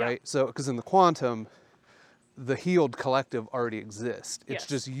 right? Yeah. So, because in the quantum, the healed collective already exists. It's Yes.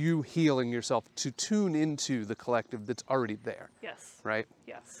 just you healing yourself to tune into the collective that's already there. Yes. Right?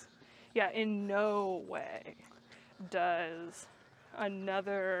 Yes. Yeah, in no way does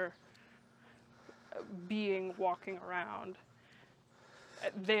another being walking around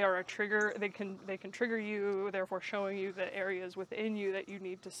they are a trigger. They can trigger you, therefore showing you the areas within you that you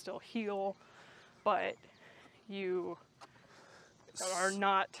need to still heal, but you are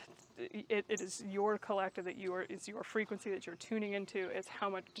not. It is your collective that you are. It's your frequency that you're tuning into. It's how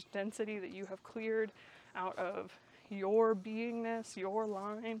much density that you have cleared out of your beingness, your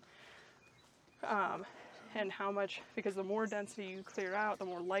line, and how much. Because the more density you clear out, the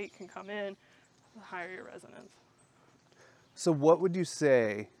more light can come in, the higher your resonance. So what would you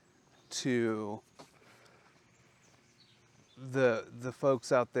say to the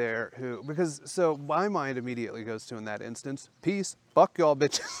folks out there who, because so my mind immediately goes to, in that instance, peace, fuck y'all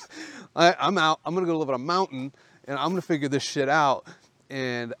bitches. I'm out. I'm gonna go live on a mountain and I'm gonna figure this shit out,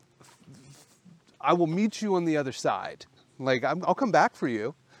 and I will meet you on the other side. Like I'll come back for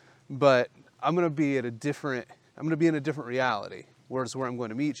you, but I'm gonna be in a different reality, whereas where I'm going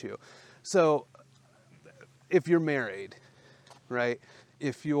to meet you. So if you're married, right?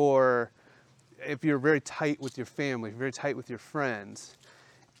 If you're very tight with your family, very tight with your friends,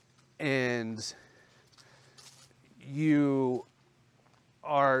 and you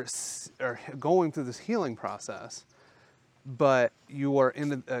are going through this healing process, but you are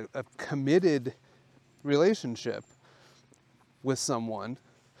in a committed relationship with someone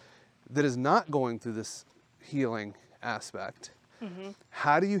that is not going through this healing aspect,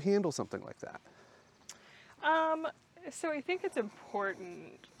 how do you handle something like that? So I think it's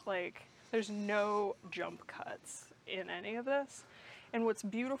important, like, there's no jump cuts in any of this. And what's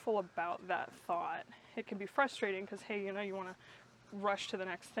beautiful about that thought, it can be frustrating because, hey, you know, you want to rush to the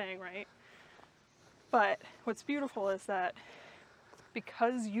next thing, right? But what's beautiful is that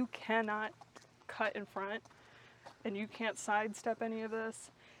because you cannot cut in front and you can't sidestep any of this,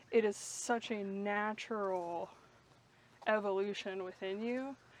 it is such a natural evolution within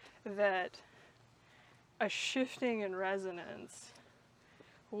you that a shifting in resonance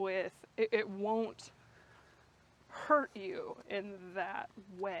with it won't hurt you in that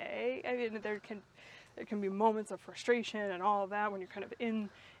way. I mean, there can be moments of frustration and all of that when you're kind of in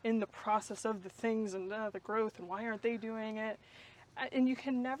the process of the things and the growth and why aren't they doing it, and you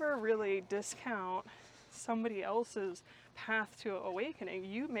can never really discount somebody else's path to awakening.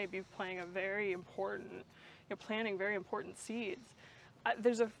 You may be playing a very important, planting very important seeds.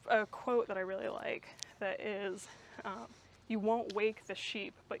 There's a quote that I really like that is, you won't wake the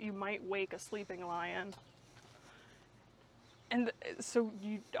sheep, but you might wake a sleeping lion. And so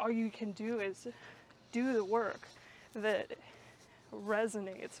all you can do is do the work that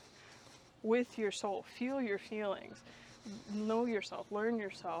resonates with your soul. Feel your feelings. Know yourself. Learn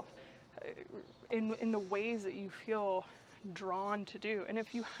yourself in the ways that you feel drawn to do. And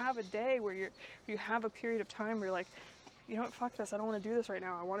if you have a day where you have a period of time where you're like, you know what, fuck this, I don't want to do this right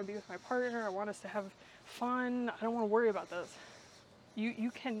now. I want to be with my partner. I want us to have fun. I don't want to worry about this.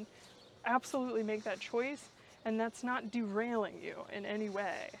 You can absolutely make that choice, and that's not derailing you in any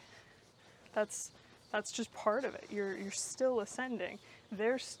way. That's just part of it. You're still ascending.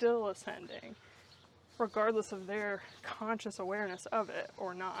 They're still ascending, regardless of their conscious awareness of it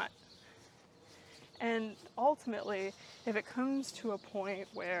or not. And ultimately, if it comes to a point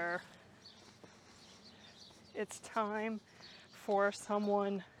where it's time for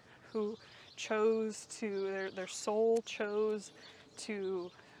someone who chose to, their soul chose to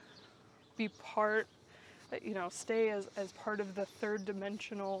be part, stay as part of the third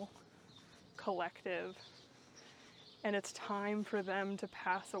dimensional collective, and it's time for them to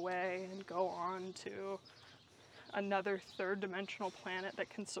pass away and go on to another third dimensional planet that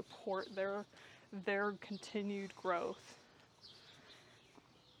can support their continued growth,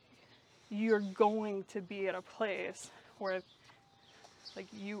 you're going to be at a place where, like,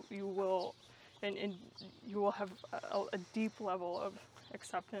 you will, and you will have a deep level of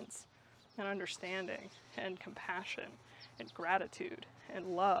acceptance and understanding and compassion and gratitude and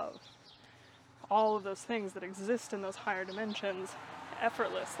love. All of those things that exist in those higher dimensions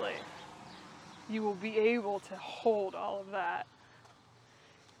effortlessly. You will be able to hold all of that.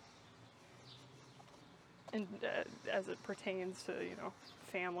 And as it pertains to,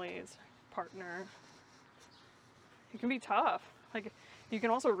 families, partner, it can be tough. Like, you can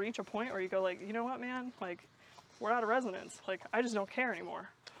also reach a point where you go, like, you know what, man? Like, we're out of resonance. Like, I just don't care anymore.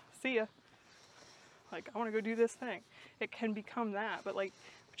 See ya. Like, I want to go do this thing. It can become that. But, like,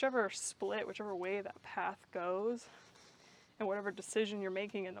 whichever way that path goes, and whatever decision you're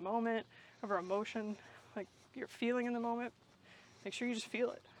making in the moment, whatever emotion, like, you're feeling in the moment, make sure you just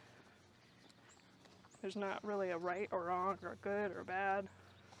feel it. There's not really a right or wrong or a good or bad.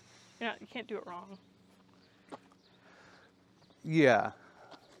 You can't do it wrong. Yeah.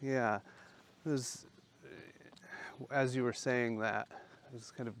 There's, as you were saying that,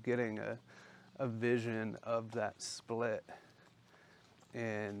 just kind of getting a vision of that split,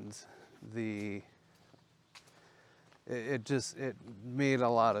 and it made a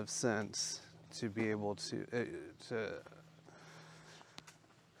lot of sense to be able to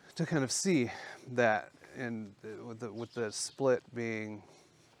kind of see that, and with the split being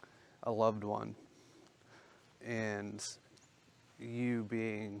a loved one, and you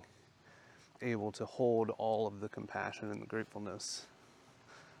being able to hold all of the compassion and the gratefulness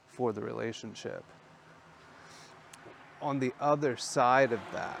for the relationship. On the other side of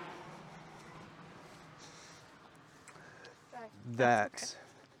that okay.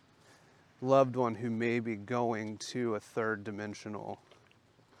 loved one who may be going to a third dimensional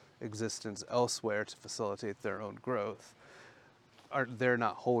existence elsewhere to facilitate their own growth, they're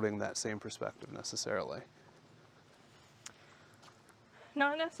not holding that same perspective necessarily.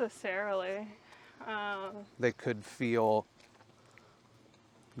 Not necessarily. They could feel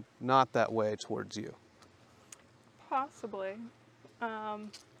not that way towards you. Possibly.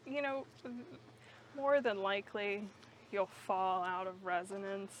 You know, more than likely, you'll fall out of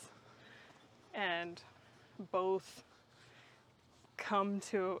resonance and both come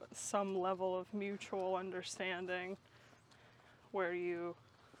to some level of mutual understanding where you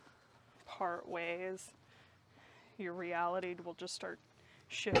part ways. Your reality will just start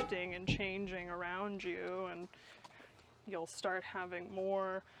shifting and changing around you, and you'll start having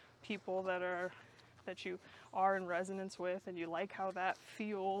more people that you are in resonance with, and you like how that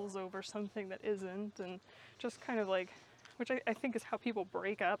feels over something that isn't, and just kind of like, which I think is how people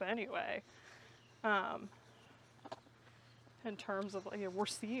break up anyway. In terms of, like, we're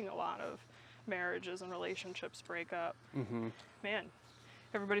seeing a lot of marriages and relationships break up. Mm-hmm. Man,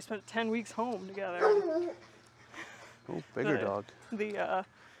 everybody spent 10 weeks home together. Oh, bigger dog. The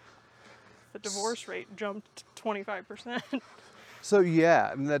divorce rate jumped 25%. So yeah,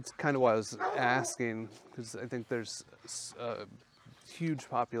 I mean, that's kind of why I was asking, because I think there's a huge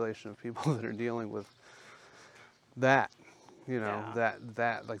population of people that are dealing with that, you know, Yeah.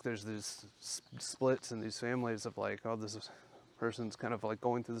 that like there's these splits in these families of like, oh, this person's kind of like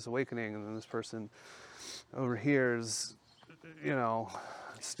going through this awakening, and then this person over here is, you know,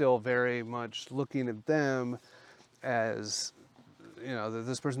 still very much looking at them as, you know, that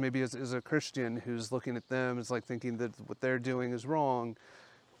this person maybe is a Christian who's looking at them as like thinking that what they're doing is wrong,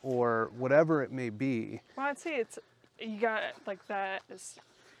 or whatever it may be. Well, I'd say you got, like, that's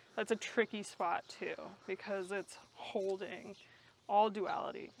a tricky spot too, because it's holding all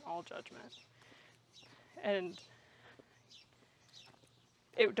duality, all judgment. And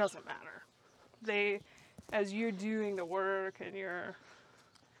it doesn't matter. As you're doing the work and you're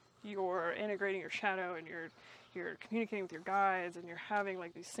integrating your shadow, and you're communicating with your guides, and you're having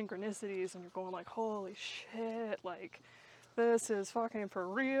like these synchronicities, and you're going like, holy shit, like, this is fucking for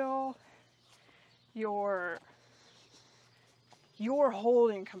real. You're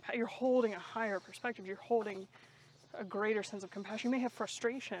holding you're holding a higher perspective. You're holding a greater sense of compassion. You may have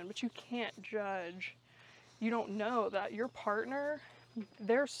frustration, but you can't judge. You don't know that your partner,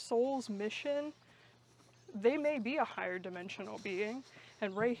 their soul's mission, they may be a higher dimensional being,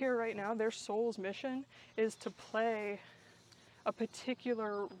 and right here, right now, their soul's mission is to play a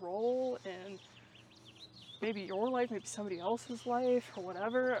particular role in maybe your life, maybe somebody else's life, or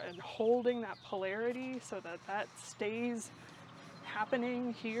whatever, and holding that polarity so that stays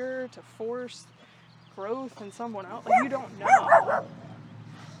happening here to force growth in someone else. Like, you don't know.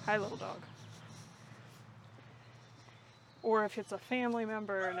 Hi, little dog. Or if it's a family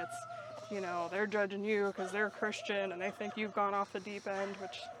member and it's, you know, they're judging you because they're Christian and they think you've gone off the deep end,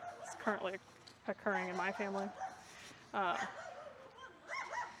 which is currently occurring in my family.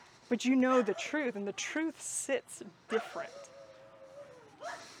 But you know the truth, and the truth sits different.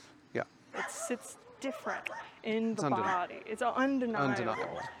 Yeah. It sits different in the Undeniable. body. It's undeniable.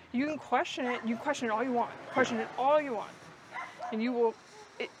 Undeniable. You can question it. You can question it all you want. Question it all you want, and you will.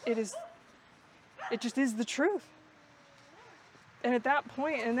 It just is the truth. And at that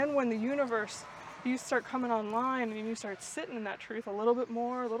point, and then when the universe, you start coming online and you start sitting in that truth a little bit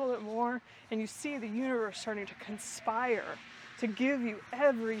more, and you see the universe starting to conspire to give you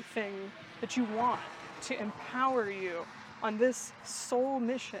everything that you want, to empower you on this soul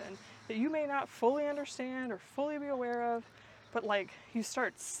mission that you may not fully understand or fully be aware of, but like, you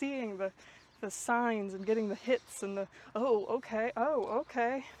start seeing the signs and getting the hits and the, oh,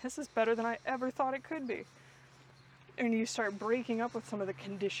 okay, this is better than I ever thought it could be. And you start breaking up with some of the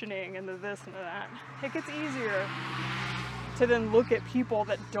conditioning and the this and the that. It gets easier to then look at people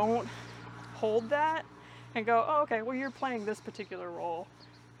that don't hold that and go, oh, okay, well, you're playing this particular role,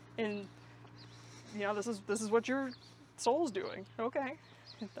 and, you know, this is what you're soul's doing. Okay.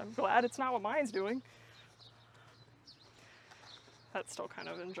 I'm glad it's not what mine's doing. That's still kind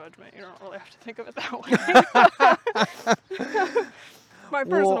of in judgment. You don't really have to think of it that way. My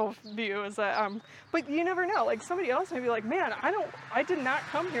personal view is that, but you never know. Like somebody else may be like, man, I did not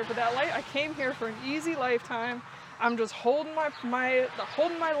come here for that light. I came here for an easy lifetime. I'm just holding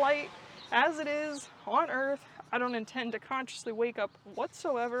holding my light as it is on Earth. I don't intend to consciously wake up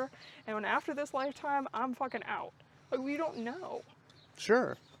whatsoever. And when after this lifetime, I'm fucking out. Like we don't know.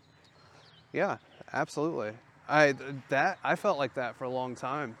 Sure. Yeah, absolutely. I felt like that for a long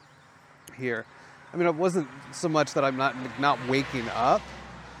time here. I mean, it wasn't so much that I'm not waking up,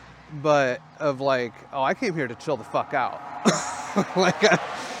 but of like, oh, I came here to chill the fuck out.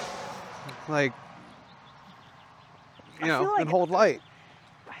 like you know, like and hold light.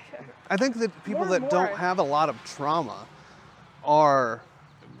 I think that people that don't have a lot of trauma are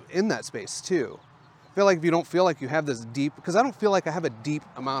in that space too. I feel like if you don't feel like you have this deep, because I don't feel like I have a deep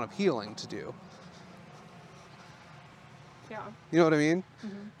amount of healing to do. Yeah. You know what I mean?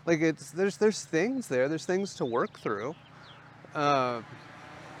 Mm-hmm. Like there's things there. There's things to work through, and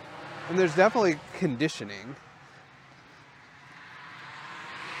there's definitely conditioning.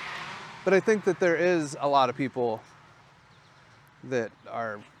 But I think that there is a lot of people that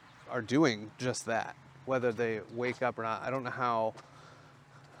are doing just that, whether they wake up or not. I don't know how.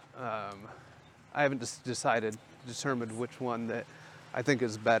 I haven't determined which one that I think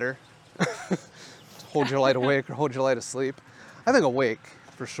is better. Hold your light awake or hold your light asleep. I think awake,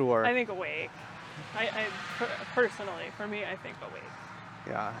 for sure. I think awake. I personally, for me, I think awake.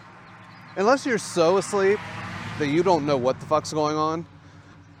 Yeah. Unless you're so asleep that you don't know what the fuck's going on,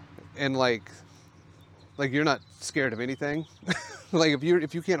 and like you're not scared of anything. Like if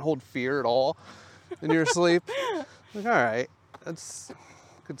you can't hold fear at all in your sleep, like all right,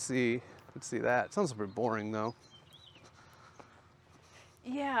 could see that. It sounds pretty boring though.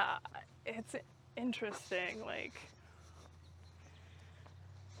 Yeah, it's interesting. Like,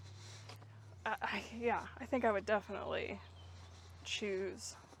 I think I would definitely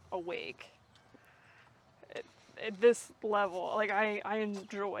choose awake. At this level, like I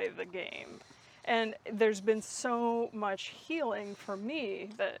enjoy the game. And there's been so much healing for me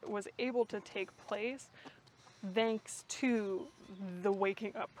that was able to take place thanks to the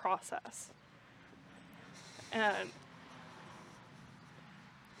waking up process. And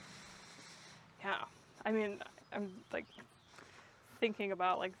yeah, I mean, I'm like thinking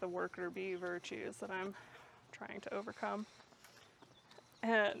about like the worker bee virtues that I'm trying to overcome.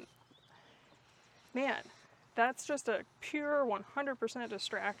 And man, that's just a pure 100%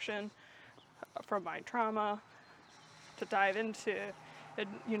 distraction from my trauma to dive into it,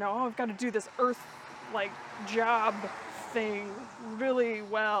 you know, oh, I've got to do this earth like job thing really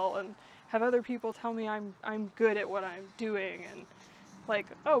well and have other people tell me I'm good at what I'm doing, and like,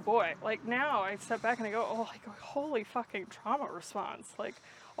 oh boy, like now I step back and I go, oh, like holy fucking trauma response. Like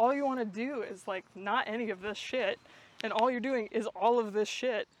all you want to do is like not any of this shit, and all you're doing is all of this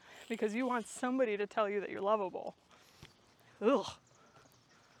shit because you want somebody to tell you that you're lovable. Ugh.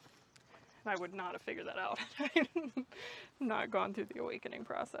 I would not have figured that out. Not gone through the awakening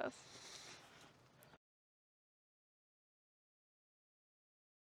process.